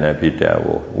Kanjeng Nabi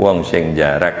dawuh, wong sing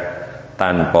jarak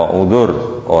tanpa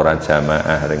udzur ora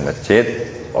jamaah ring masjid,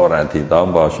 ora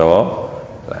ditampa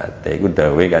salat. Iku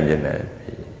dawuhe Kanjeng Nabi.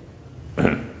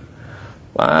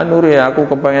 Manure aku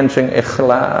kepengen sing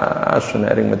ikhlas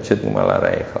nek ring masjid malah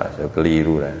ra ikhlas.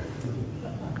 Keliru ra.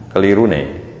 Kelirune.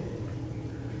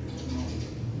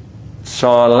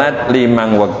 Salat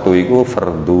 5 wektu iku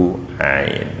fardu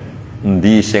ain.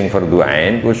 Endi sing fardu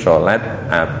ain ku salat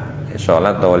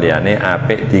liyane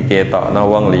apik diketokno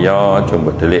wong liya aja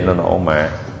mbok delikno nang omah.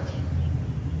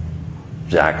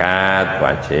 Zakat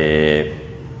wajib.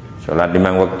 Salat 5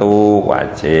 waktu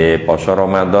wajib, poso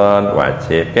Ramadan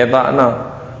wajib.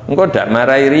 Ketokno. Engko ndak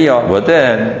marai riya,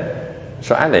 mboten.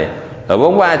 Soale, lha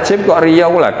wong wajib kok riya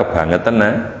ku lah kebangetan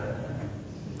nah.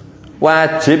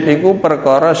 Wajib iku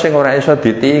perkara sing ora iso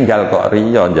ditinggal kok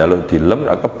riya, njaluk dilem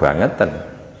ra kebangetan.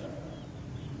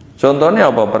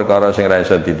 Contohnya apa perkara sing ora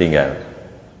iso ditinggal?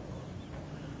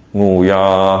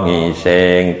 Nguyah,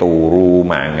 ngising, turu,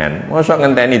 mangan. Mosok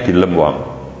ngenteni dilem wong.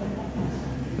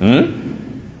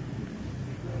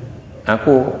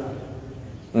 Aku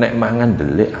nek mangan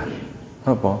delik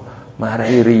apa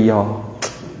marai riya.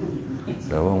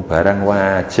 Wong barang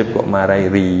wajib kok marai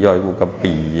riya iku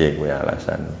kepiye kowe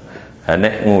alasan. Ha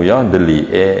nek nguyah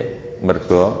ndelike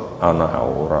mergo ana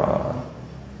aurat.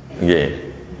 Nggih.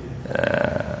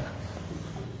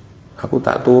 Aku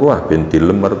tak turu ben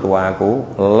dilem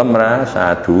mertuaku, lem ra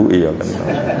sadu iya kan.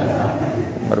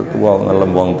 Mertua ngelem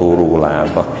wong turu lah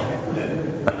apa.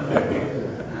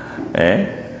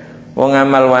 Wong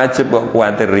amal wajib kok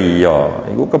kuwatir riya,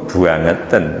 iku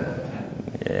kebangetan.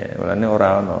 Ya, mulane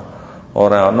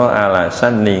ora ana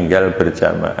alasan ninggal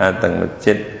berjamaah teng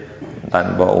masjid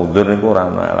tanpa udzur niku ora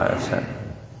ana alasan.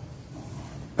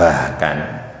 Bahkan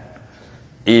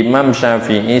Imam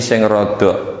Syafi'i sing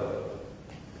rodok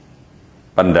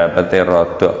pendapatnya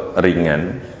rodok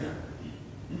ringan,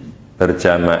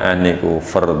 berjamaah niku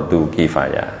fardu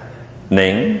kifayah.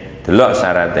 Ning delok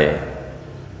syarate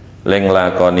leng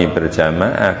lakoni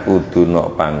berjamaah kudu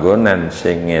nok panggonan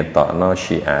sing ngetokno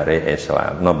syiare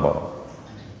Islam napa?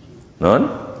 Non?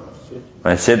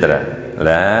 Masjid ra?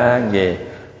 Lah nggih.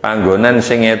 Panggonan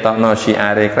sing ngetokno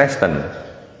syiare Kristen.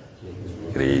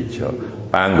 Gereja.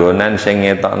 Panggonan sing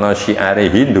ngetokno syiare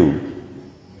Hindu.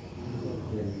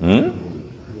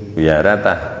 Biara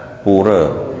tah pura.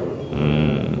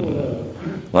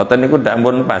 Ngoten niku ndak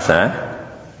ampun pas ha.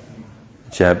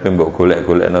 Jape mbok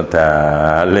golek-golekno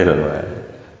dalil wae.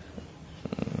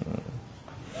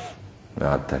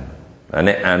 Ngoten.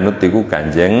 Nek anut iku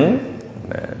Kanjeng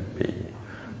Nabi.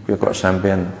 Kowe kok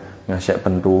sampean ngasih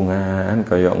pentungan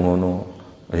kaya ngono.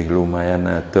 Lumayan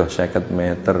adoh 50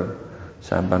 meter.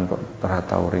 Sampean kok ora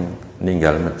tau ring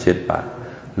ninggal masjid, Pak.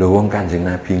 Lho wong Kanjeng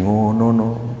Nabi ngono no.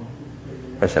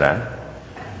 Wis ra?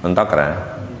 Mentok ra?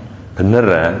 Bener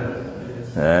ra?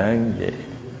 Ha nggih.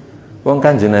 Wong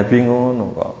Kanjeng Nabi ngono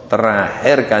kok.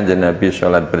 Terakhir Kanjeng Nabi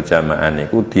sholat berjamaah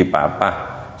niku dipapah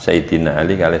Sayyidina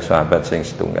Ali kalih sahabat sing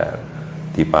setunggal.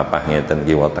 Dipapah ngeten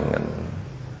kiwa tengen.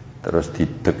 Terus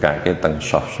didekake teng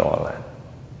saf sholat.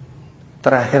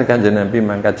 Terakhir Kanjeng Nabi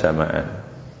mangkat jamaah.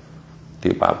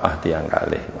 Dipapah tiang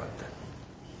kalih ngoten.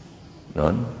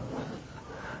 Non.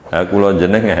 Lah kula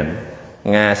jenengan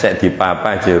ngasek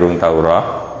dipapah jerung tau roh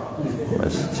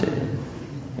masjid.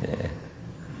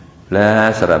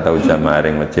 Lah ora tau jamaah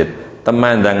ring masjid.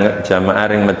 Temandang jamaah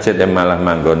ring masjid yang malah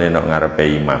manggone nok ngarepe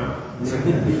imam.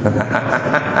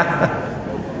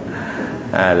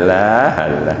 Alah.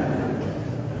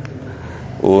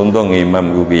 Untung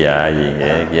imam ku kiai,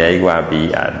 kiai ku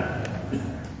apian.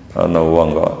 Ana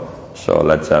wong kok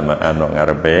salat jamaah nok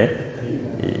ngarepe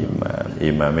imam.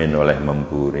 Imame noleh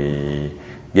memburi.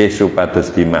 Nggih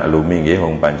supados dimaklumi nggih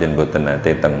wong pancen boten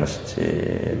nate teng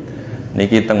masjid.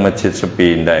 Niki teng masjid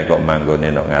sepindhah kok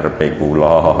manggone nok ngarepe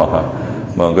kula.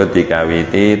 Monggo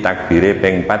dikawiti takbire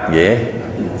ping 4 nggih.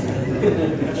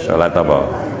 Salat apa?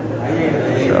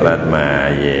 Salat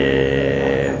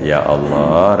mayit. Ya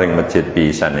Allah, ring masjid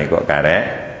pisan kok karek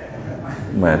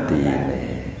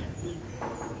matine.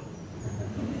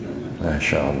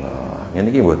 Masya Allah. Ini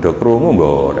ki bodoh krungu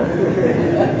mbok ora.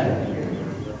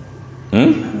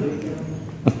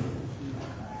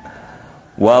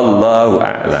 Wallahu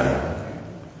a'lam.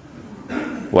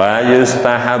 Wa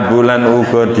yustahabulan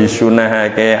uga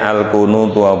disunahake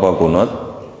al-qunut apa kunut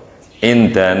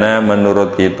indana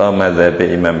menurut kita mazhab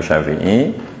Imam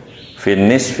Syafi'i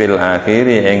finis fil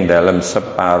akhiri ing dalam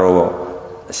separo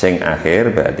sing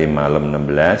akhir berarti malam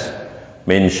 16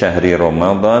 min syahri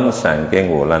Ramadan saking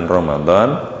wulan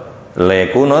Ramadan le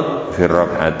kunut fi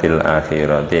rakaatil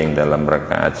akhirati ing dalam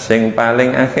rakaat sing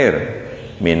paling akhir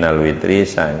minal witri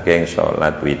saking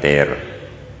salat witir.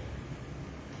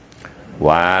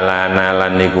 Walana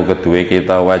lan niku keduwe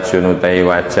kita wajhun utawi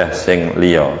wajah sing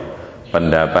liya,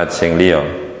 pendapat sing liya.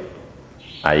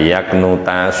 Ayak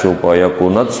nuta supaya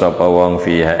kunut sapa wong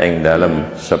fiha ing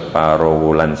dalem separo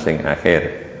wulan sing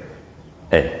akhir.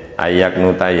 Ayak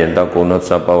nuta yen ta kunut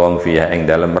sapa wong fiha ing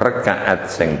dalem rakaat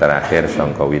sing terakhir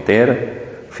sangka witir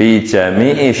fi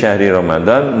jami'i syahri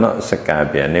Ramadan no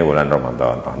sekabehane wulan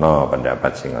Ramadan. Ana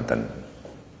pendapat sing ngoten.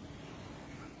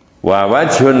 Wa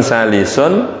wajhun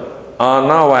salisun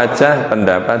ana wajah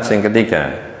pendapat sing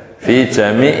ketiga fi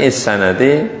jami'is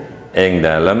sanati ing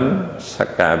dalem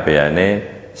sekabehane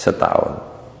setahun.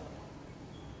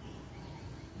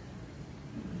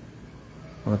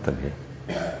 Ngoten nggih.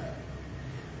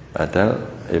 Padahal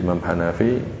Imam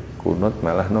Hanafi kunut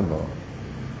malah nopo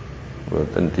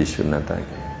boten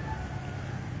disunatake.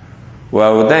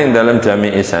 Wa uta ing dalam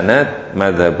jami'is sanad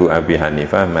madzhabu Abi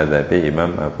Hanifah madzhabi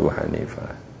Imam Abu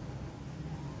Hanifah.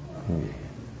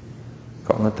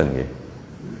 Kok ngoten nggih?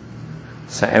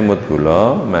 Saemut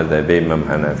kula mazhab Imam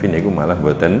Hanafi niku malah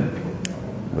boten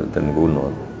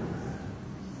kunut.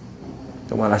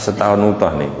 Itu malah setahun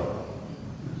utuh niku.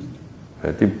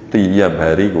 Berarti tiap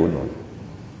hari kunut.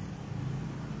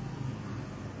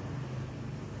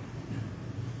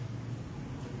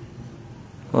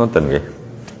 Ngoten nggih.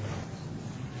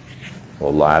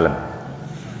 Wallahu alam.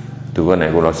 Duwe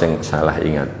nek kula sing salah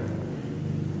ingat.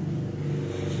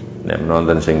 Nek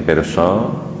menonton sing pirsa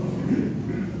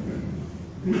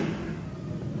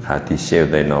hadise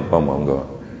utawa napa monggo.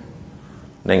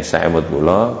 Ning saemut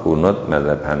kula kunut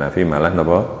mazhab Hanafi malah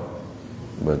napa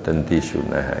mboten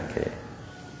disunahake.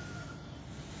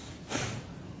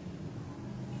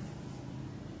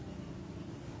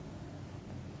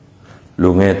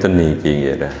 Lho ngeten iki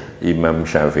nggih Imam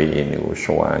Syafi'i niku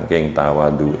saking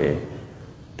tawadhuke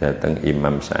dateng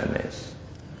Imam sanes.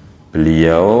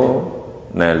 Beliau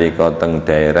nalika teng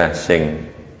daerah sing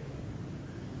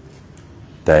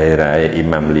daerah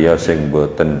imam liya sing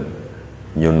boten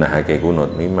nyunahake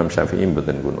kunut, Imam Syafi'i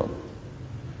boten kunut.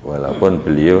 Walaupun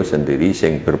beliau sendiri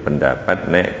sing berpendapat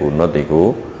nek kunut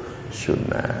iku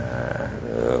sunah.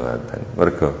 Ngoten.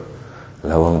 Mergo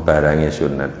la wong barange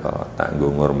sunat kok tak nggo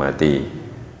ngurmati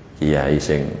kiai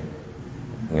sing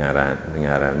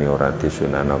ngarani ora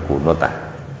disunahno kunut ta.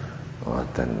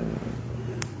 Ngoten.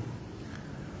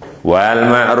 Wal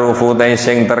ma'rufu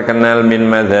sing terkenal min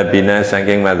madzhabina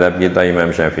saking madzhab kita Imam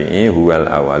Syafi'i huwal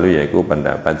awalu yaiku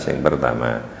pendapat sing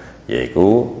pertama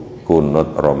yaiku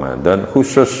kunut Ramadan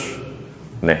khusus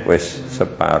nek wis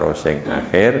separo sing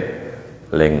akhir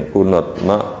ling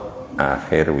kunutna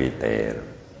akhir witir.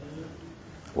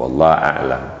 Wallahu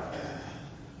a'lam.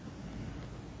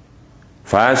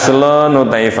 Faslun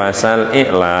utai fasal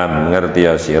iklam ngerti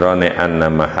sira nek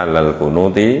anna mahallal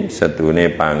kunuti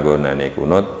setune panggonane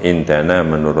kunut indana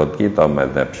menurut kita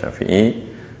madzhab Syafi'i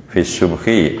fi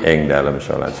subhi ing dalam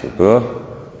salat subuh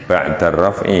ba'da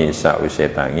raf'i sause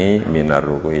tangi minar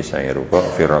ruku'i sange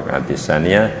rukuk fi rakaat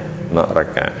tsaniyah nok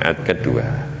rakaat kedua.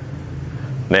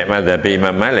 Nek madzhab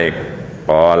Imam Malik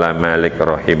qala Malik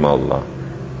rahimahullah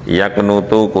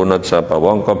yaknutu kunut sapa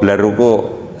wong qabla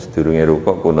ruku' sedurunge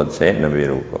rukuk kunut sik nembe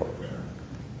rukuk.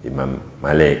 Imam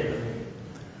Malik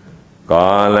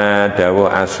qala dawu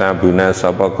ashabuna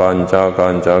sapa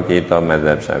kanca-kanca kita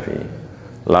mazhab Syafi'i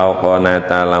lau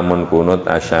qanata lamun kunut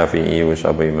asy-Syafi'i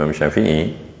sapa Imam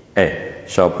Syafi'i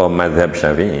sapa mazhab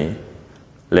Syafi'i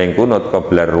len kunut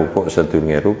qabla rukuk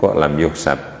sedurunge rukuk lam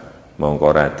yuhsab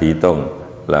mongko ora diitung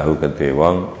lahu kedhe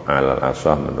wong alal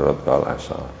asah menurut kaul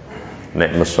asah.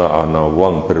 Nek mesa ana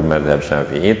wong bermadzhab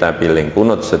Syafi'i tapi ling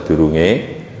kunut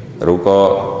sedurunge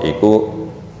rukuk iku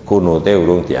kunute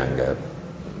urung dianggap.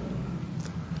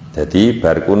 Jadi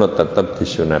bar kunut tetep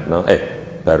disunatno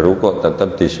bar rukuk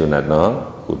tetep disunatno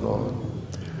kunut.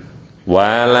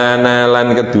 Walana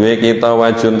lan kedue kita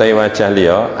wajun ta wajah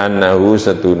liya annahu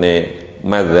setune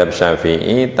madzhab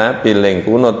Syafi'i tapi ling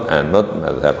kunut anut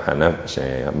madzhab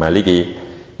Hanafi Maliki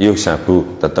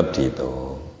yusabu tetep diitung.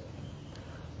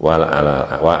 Wa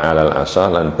alal asah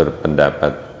lan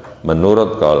berpendapat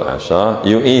menurut kaul asah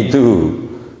yu'idu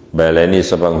baleni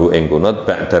sepanghu ing kunut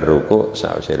ba'da rukuk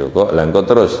sause rukuk lan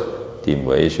terus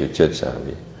dimbuhi sujud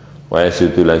sahwi wa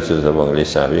sujudu lan sujud sepang li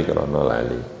sahwi krana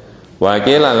lali wa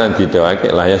kila lan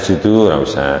didhawake la sujudu ora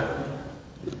usah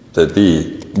dadi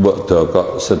mbok dokok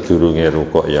sedurunge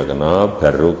rukuk ya kena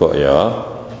bar rukuk ya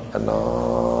kena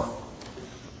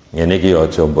ngene iki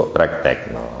aja mbok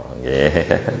praktekno nggih.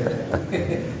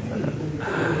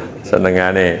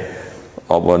 Senengane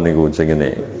apa niku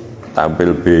jenenge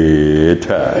tampil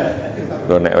beda.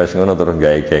 Kok nek wis ngono terus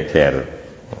gawe geger.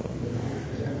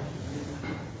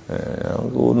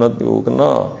 Kunut iku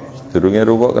kena, sedurunge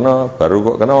rukuk kena, baru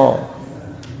kok kena.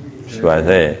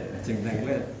 Suwase.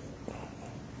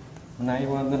 Menawi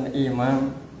wonten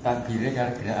imam takbire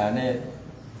karo gerakane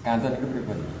kanton iku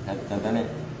pripun? Contone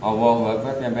Allahu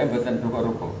Akbar sampai mboten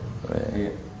rukuk-rukuk.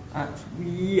 Nggih.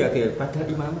 Iya,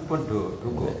 padahal imam pondok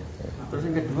rukuk. Terus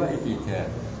yang kedua ijazah.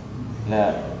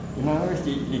 Nah, imam wis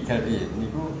ijazah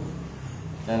niku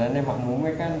carane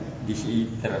makmume kan disi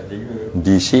terus iku.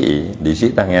 Disi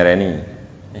tak ngereni.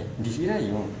 Disi ra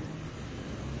yo.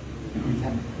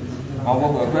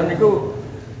 Allahu Akbar niku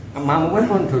makmume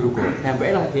pondok rukuk.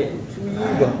 Sampai lagi suwi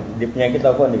kok di penyakit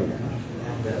apa niku.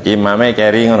 Imame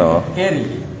keri ngono. Keri.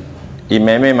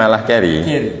 Imame malah keri.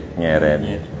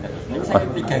 Ngereni. Niku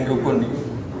sakit tigang rukun niku.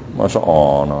 Masa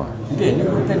ono. Nggih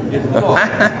niku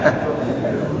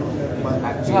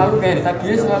selalu kayak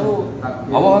takbir selalu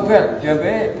Allahu Akbar ya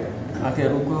be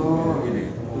akhir rukuk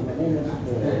gitu.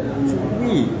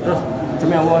 Suwi terus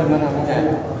cuma Allah gimana aja.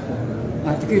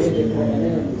 Nah terus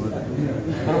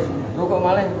rukuk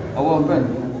malah Allahu Akbar.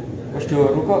 Wis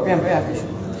do rukuk sampai habis.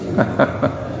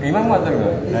 Imam ngoten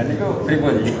kok. Lah niku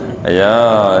pripun iki? Ya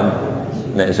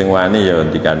nek sing wani ya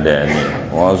dikandani.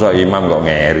 Mosok imam kok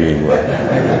ngeri gua.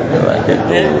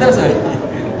 Terus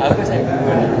aku saya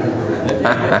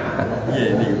iya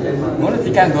ini ngono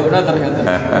dikanggokno ternyata.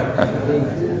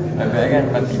 Sampai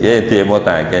kan ya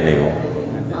diemotake niku.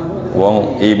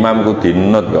 Wong imam ku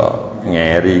dinut kok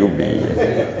ngeri ku piye.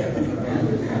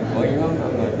 Oh imam kok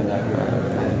ngoten.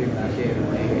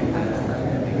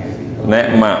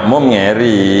 Nek makmum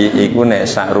ngeri iku nek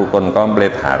sak rukun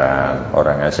komplit haram,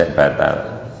 orang ngasih batal.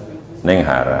 Ning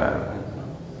haram.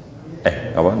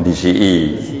 Apa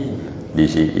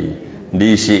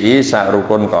DCI sak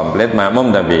rukun komplit makmum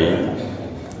tapi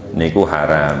niku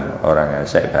haram, orang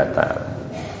ngasih batal.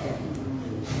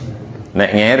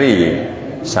 Nek ngeri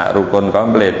sak rukun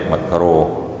komplit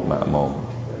makruh makmum.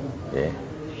 Nggih.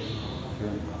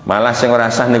 Malah sing ora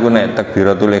sah niku nek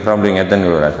takbiratul ihram ngeten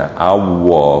niku ora sah.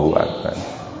 Allahu Akbar.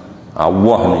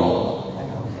 Allah niku.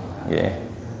 Nggih.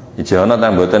 Ijo ana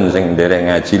ta mboten sing nderek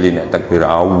ngaji li nek takbir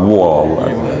Allahu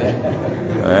Akbar.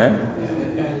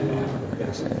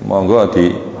 Monggo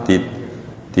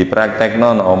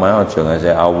dipraktekno nek omah aja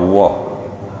ngasih Allah.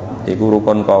 Iku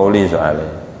rukun kauli soalé.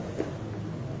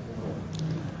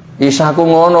 Isaku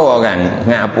ngono kok Kang,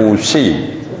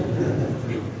 ngapusi.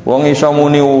 Wong iso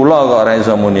muni ula kok ora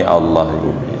iso muni Allah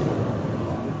iku piye?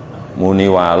 Muni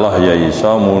walah ya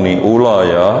iso, muni ula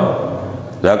ya.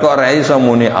 Lah kok ora iso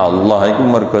muni Allah iku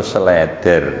mergo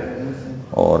seleder.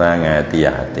 Ora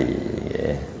ngati-ati.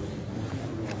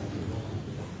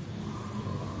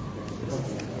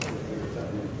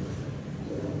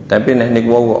 Tapi nek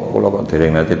niku kok kula kok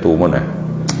dereng nate tumun ah.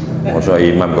 Mosok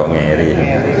imam kok ngeri.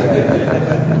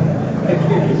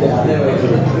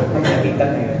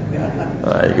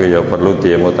 Nah, itu ya perlu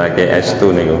diemutake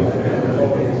estu niku.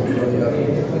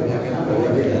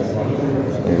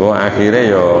 Engko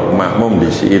akhirnya ya makmum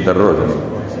disiki terus.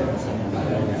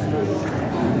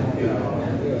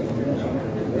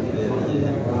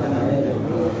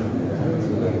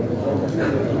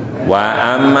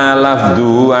 Wa amma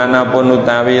lafdu anapun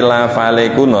utawi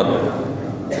lafale kunut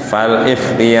fal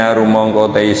ikhtiyaru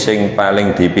mongko te sing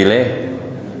paling dipilih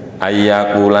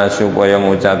ayyakula supaya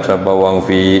ngucap sapa wong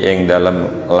fi ing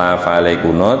dalem lafale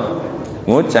kunut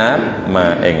ngucap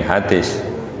ma ing hadis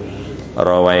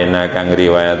rawaina kang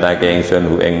riwayatake ingsun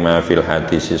hu ing ma fil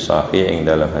hadis sahih ing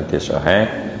dalam hadis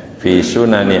sahih fi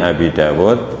sunani Abi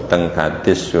Dawud teng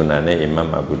hadis sunane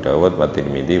Imam Abu Dawud wa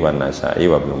Tirmidzi wa Nasa'i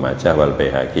wa Ibnu Majah wal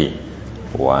Baihaqi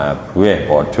wa bueh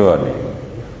padha niku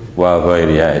wa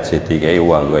ghairiha jadi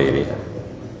wa ghairiha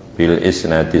bil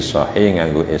isnadi sahih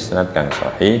nganggo isnad kang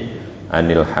sahih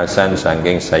anil Hasan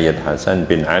saking Sayyid Hasan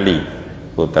bin Ali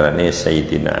putrane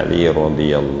Sayyidina Ali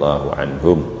radhiyallahu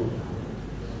anhum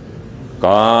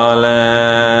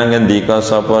qala ngendika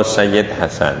sapa Sayyid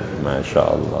Hasan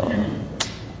masyaallah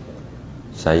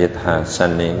Sayyid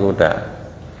Hasan niku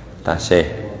tasih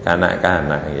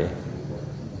kanak-kanak nggih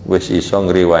wis iso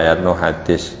ngriwayatno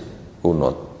hadis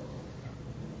kunut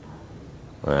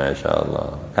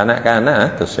masyaallah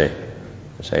kanak-kanak tesih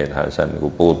Sayyid Hasan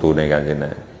ku putune Kanjeng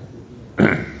Nabi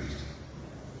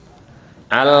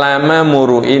Alama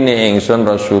muru ini ingsun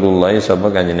Rasulullah sapa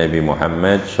Kanjeng Nabi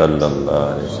Muhammad sallallahu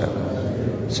alaihi wasallam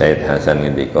Sayyid Hasan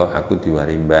ngendika aku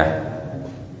diwari Mbah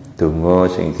donga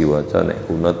sing diwaca nek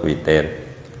kunut witir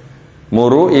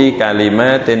murui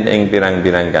kalimatin ing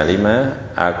pirang-pirang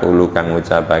kalimat aku lukang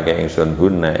ngucapake ingsun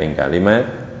hunna ing kalimat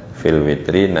fil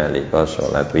witri nalika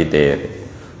salat witir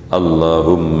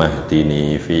Allahumma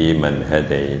hdini fi man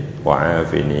hadait wa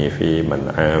afini fi man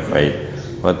afait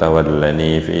wa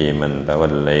tawallani fi man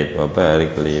tawallait wa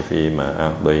barik li fi ma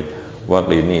a'dait wa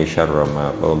qini syarra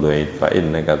ma qadait fa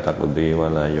innaka taqdi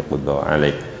wa la yuqda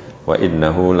alaik wa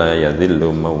innahu la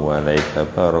yadhillu man walait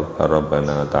tabaraka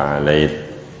rabbana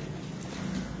ta'alait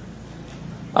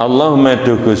Allahumma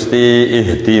du Gusti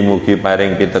ihdi mugi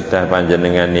paring pitedah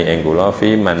panjenengani ing kula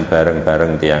fi man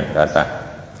bareng-bareng tiyang kathah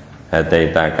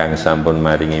hadaita kang sampun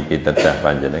maringi pitedah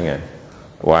panjenengan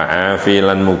wa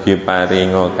afilan mugi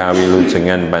paringa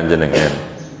kawilujengan panjenengan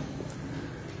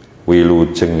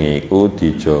wilujeng iku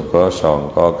dijaga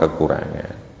sangka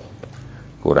kekurangan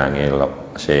kurange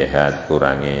sehat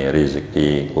kurange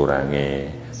rezeki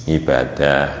kurange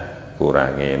ibadah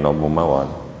kurange napa mawon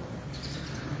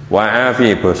wa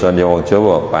afi basane wong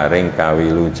Jawa paring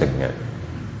kawilujengan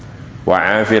wa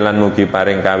afilan mugi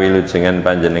paring kawilujengan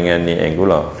panjenengan ing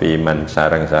kula fi man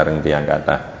sareng-sareng tiyang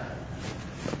kathah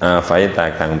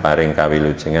afaita kang paring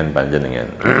kawilujengan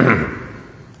panjenengan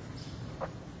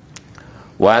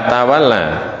wa tawalla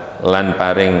lan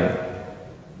paring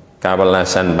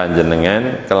kawelasan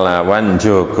panjenengan kelawan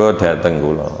jaga dhateng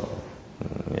kula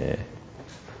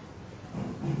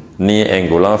ni ing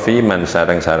kula fi man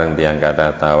sareng-sareng tiyang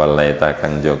kathah tawallaita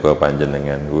kang jaga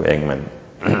panjenengan hu ing man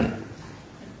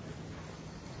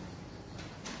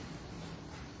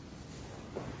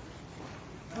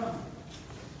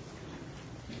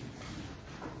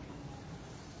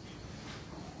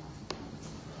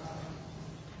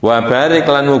wa barik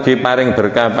lan mugi paring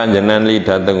berkah panjenengan li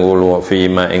dhateng kula fi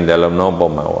ma ing dalem napa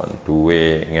mawon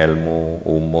duwe ngelmu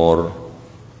umur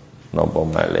napa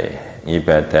malih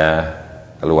ibadah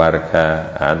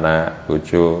keluarga, anak,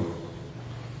 bojo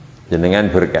jenengan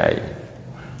berkahi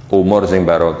umur sing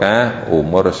barokah,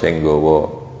 umur sing gawa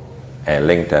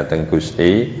eling dhateng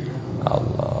Gusti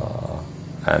Allah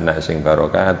anak sing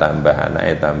barokah tambah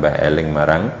anake tambah eling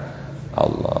marang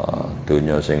Allah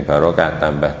dunya sing barokah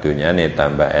tambah dunyane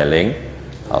tambah eling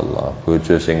Allah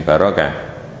bojo sing barokah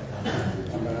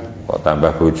kok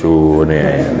tambah bojone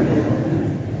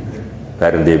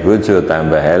bar ndek bojo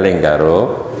tambah eling karo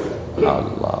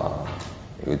Allah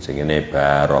iku jenenge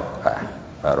barokah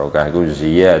barokah iku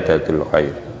ziyadatul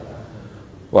khair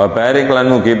wa barik lan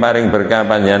mugi paring berkah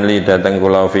panjenengan li dhateng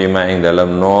kula fima ing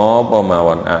dalem napa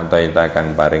mawon ataita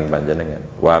kang paring panjenengan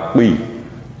waqwi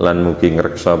lan mugi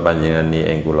ngreksa panjenengan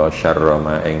ing kula syarra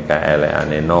ma ing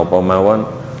kaelekane napa mawon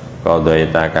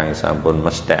qadaita kang sampun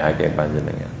mesthekake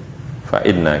panjenengan. Fa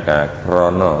innaka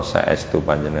krana saestu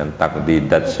panjenengan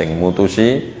takdidat sing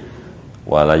mutusi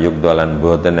wala yugdalan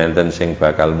boten enten sing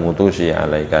bakal mutusi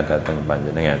alaika dateng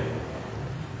panjenengan.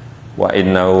 Wa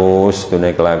innahu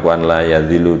stune kelakuan la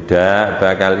yadziluda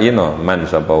bakal ino man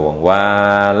sapa wong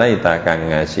walaita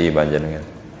kang ngasi panjenengan.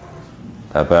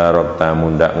 Tabarokta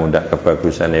mundak-mundak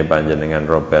kebagusane panjenengan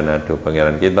Robbana do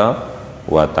pangeran kita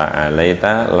wa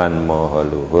ta'alaita lan maha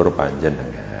luhur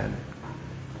panjenengan.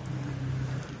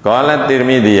 Qala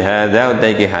Tirmidzi hadza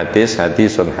utaiki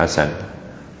hadisun hasan.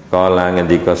 Qala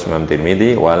ngendika Imam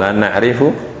Tirmidzi wala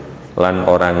na'rifu lan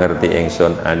orang ngerti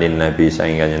ingsun anin nabi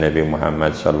saingkane Nabi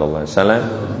Muhammad sallallahu alaihi wasallam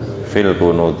fil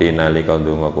kunuti nalika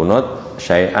ndonga kunut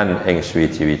syai'an ing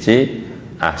suwi-wiji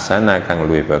ahsana kang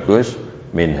luwih bagus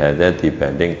min hadza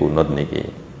dibanding kunut niki.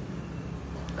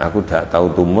 Aku dak tahu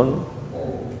tumun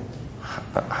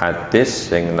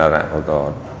hadis sing nerang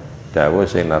utawa dawuh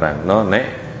sing nerangno nek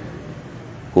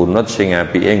kunut sing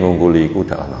apike ngungguli iku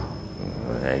dak ana.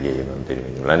 Nah iki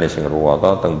Tirmidzi. Lan sing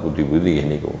ruwata teng budi-budi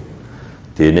niku.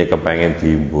 Dene kepengen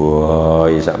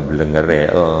dimboi sak blengere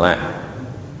elek.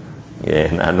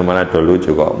 Nggih, anu malah do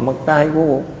lucu kok Mekah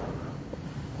iku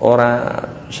ora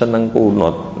seneng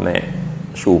kunut nek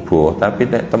subuh,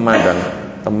 tapi nek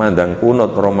temandang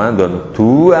kunut Ramadan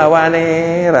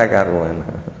duawane ra karuan.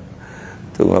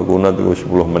 Tunggu kunut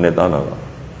iku 10 menit ana kok.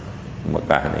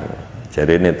 Mekah niku.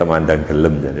 Jarene temandang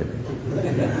gelem jarene.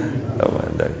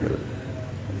 Temandang gelem.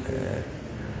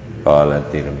 Qala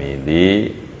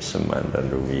Tirmidzi semantan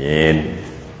rumiyin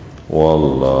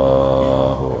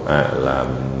wallahu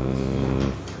a'lam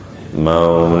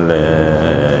maulaya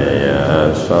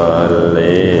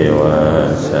salli wa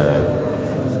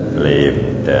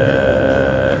sallim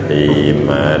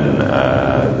da'iman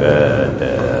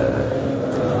abada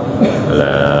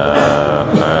la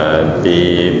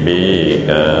hati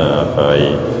bika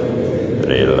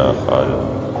khairil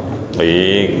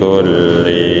khalqi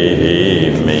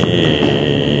kullihim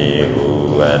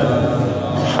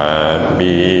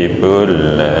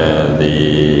habibul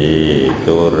ladzi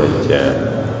turja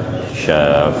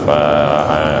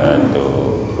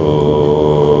syafa'atuhu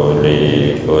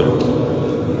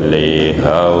li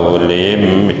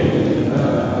haulim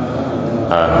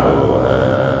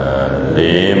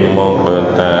ahwali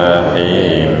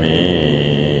muqtahimi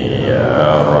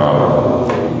ya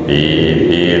rabbi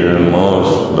bil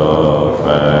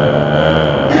mustafa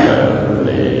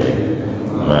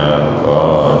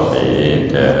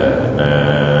maqasidana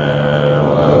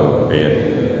waghfir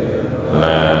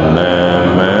lana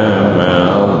ma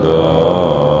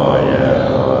madaya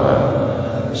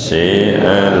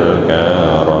si'al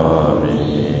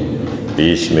karami.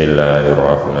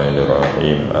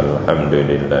 Bismillahirrahmanirrahim.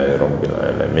 Alhamdulillahirabbil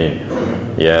alamin.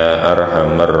 Ya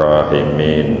arhamar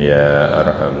rahimin, ya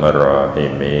arhamar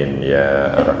rahimin,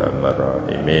 ya arhamar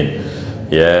rahimin.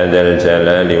 Ya dzal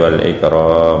jalali wal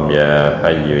ikram, ya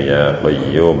hayyu ya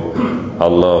qayyum.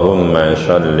 Allahumma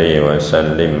shalli wa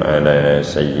sallim ala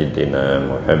sayyidina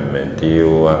Muhammadi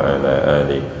wa ala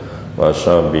alihi wa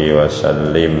sahbihi wa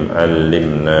sallim.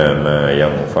 Allimna ma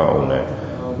yanfa'una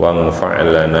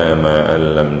wanfa'lana ma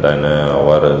 'allamtana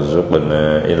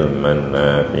warzuqna ilman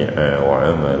nafi'a wa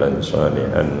 'amalan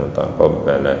salihan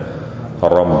mutaqabbala.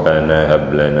 Rabbana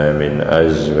hab lana min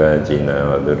azwajina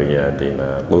wa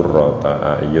dhurriyyatina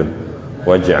qurrata a'yun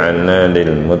waj'alna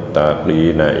lil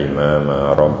muttaqina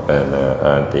imama. Rabbana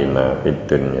atina fid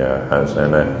dunya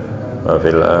hasanah wa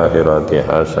fil akhirati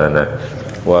hasanah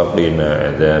wa qina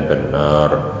adzaban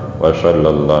nar. Wa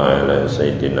sallallahu ala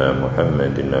sayyidina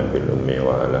Muhammadin nabil ummi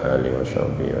wa ala alihi wa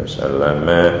sahbihi wa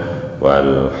sallama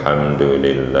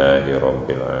walhamdulillahi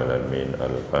rabbil alamin.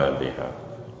 Al-Fatihah.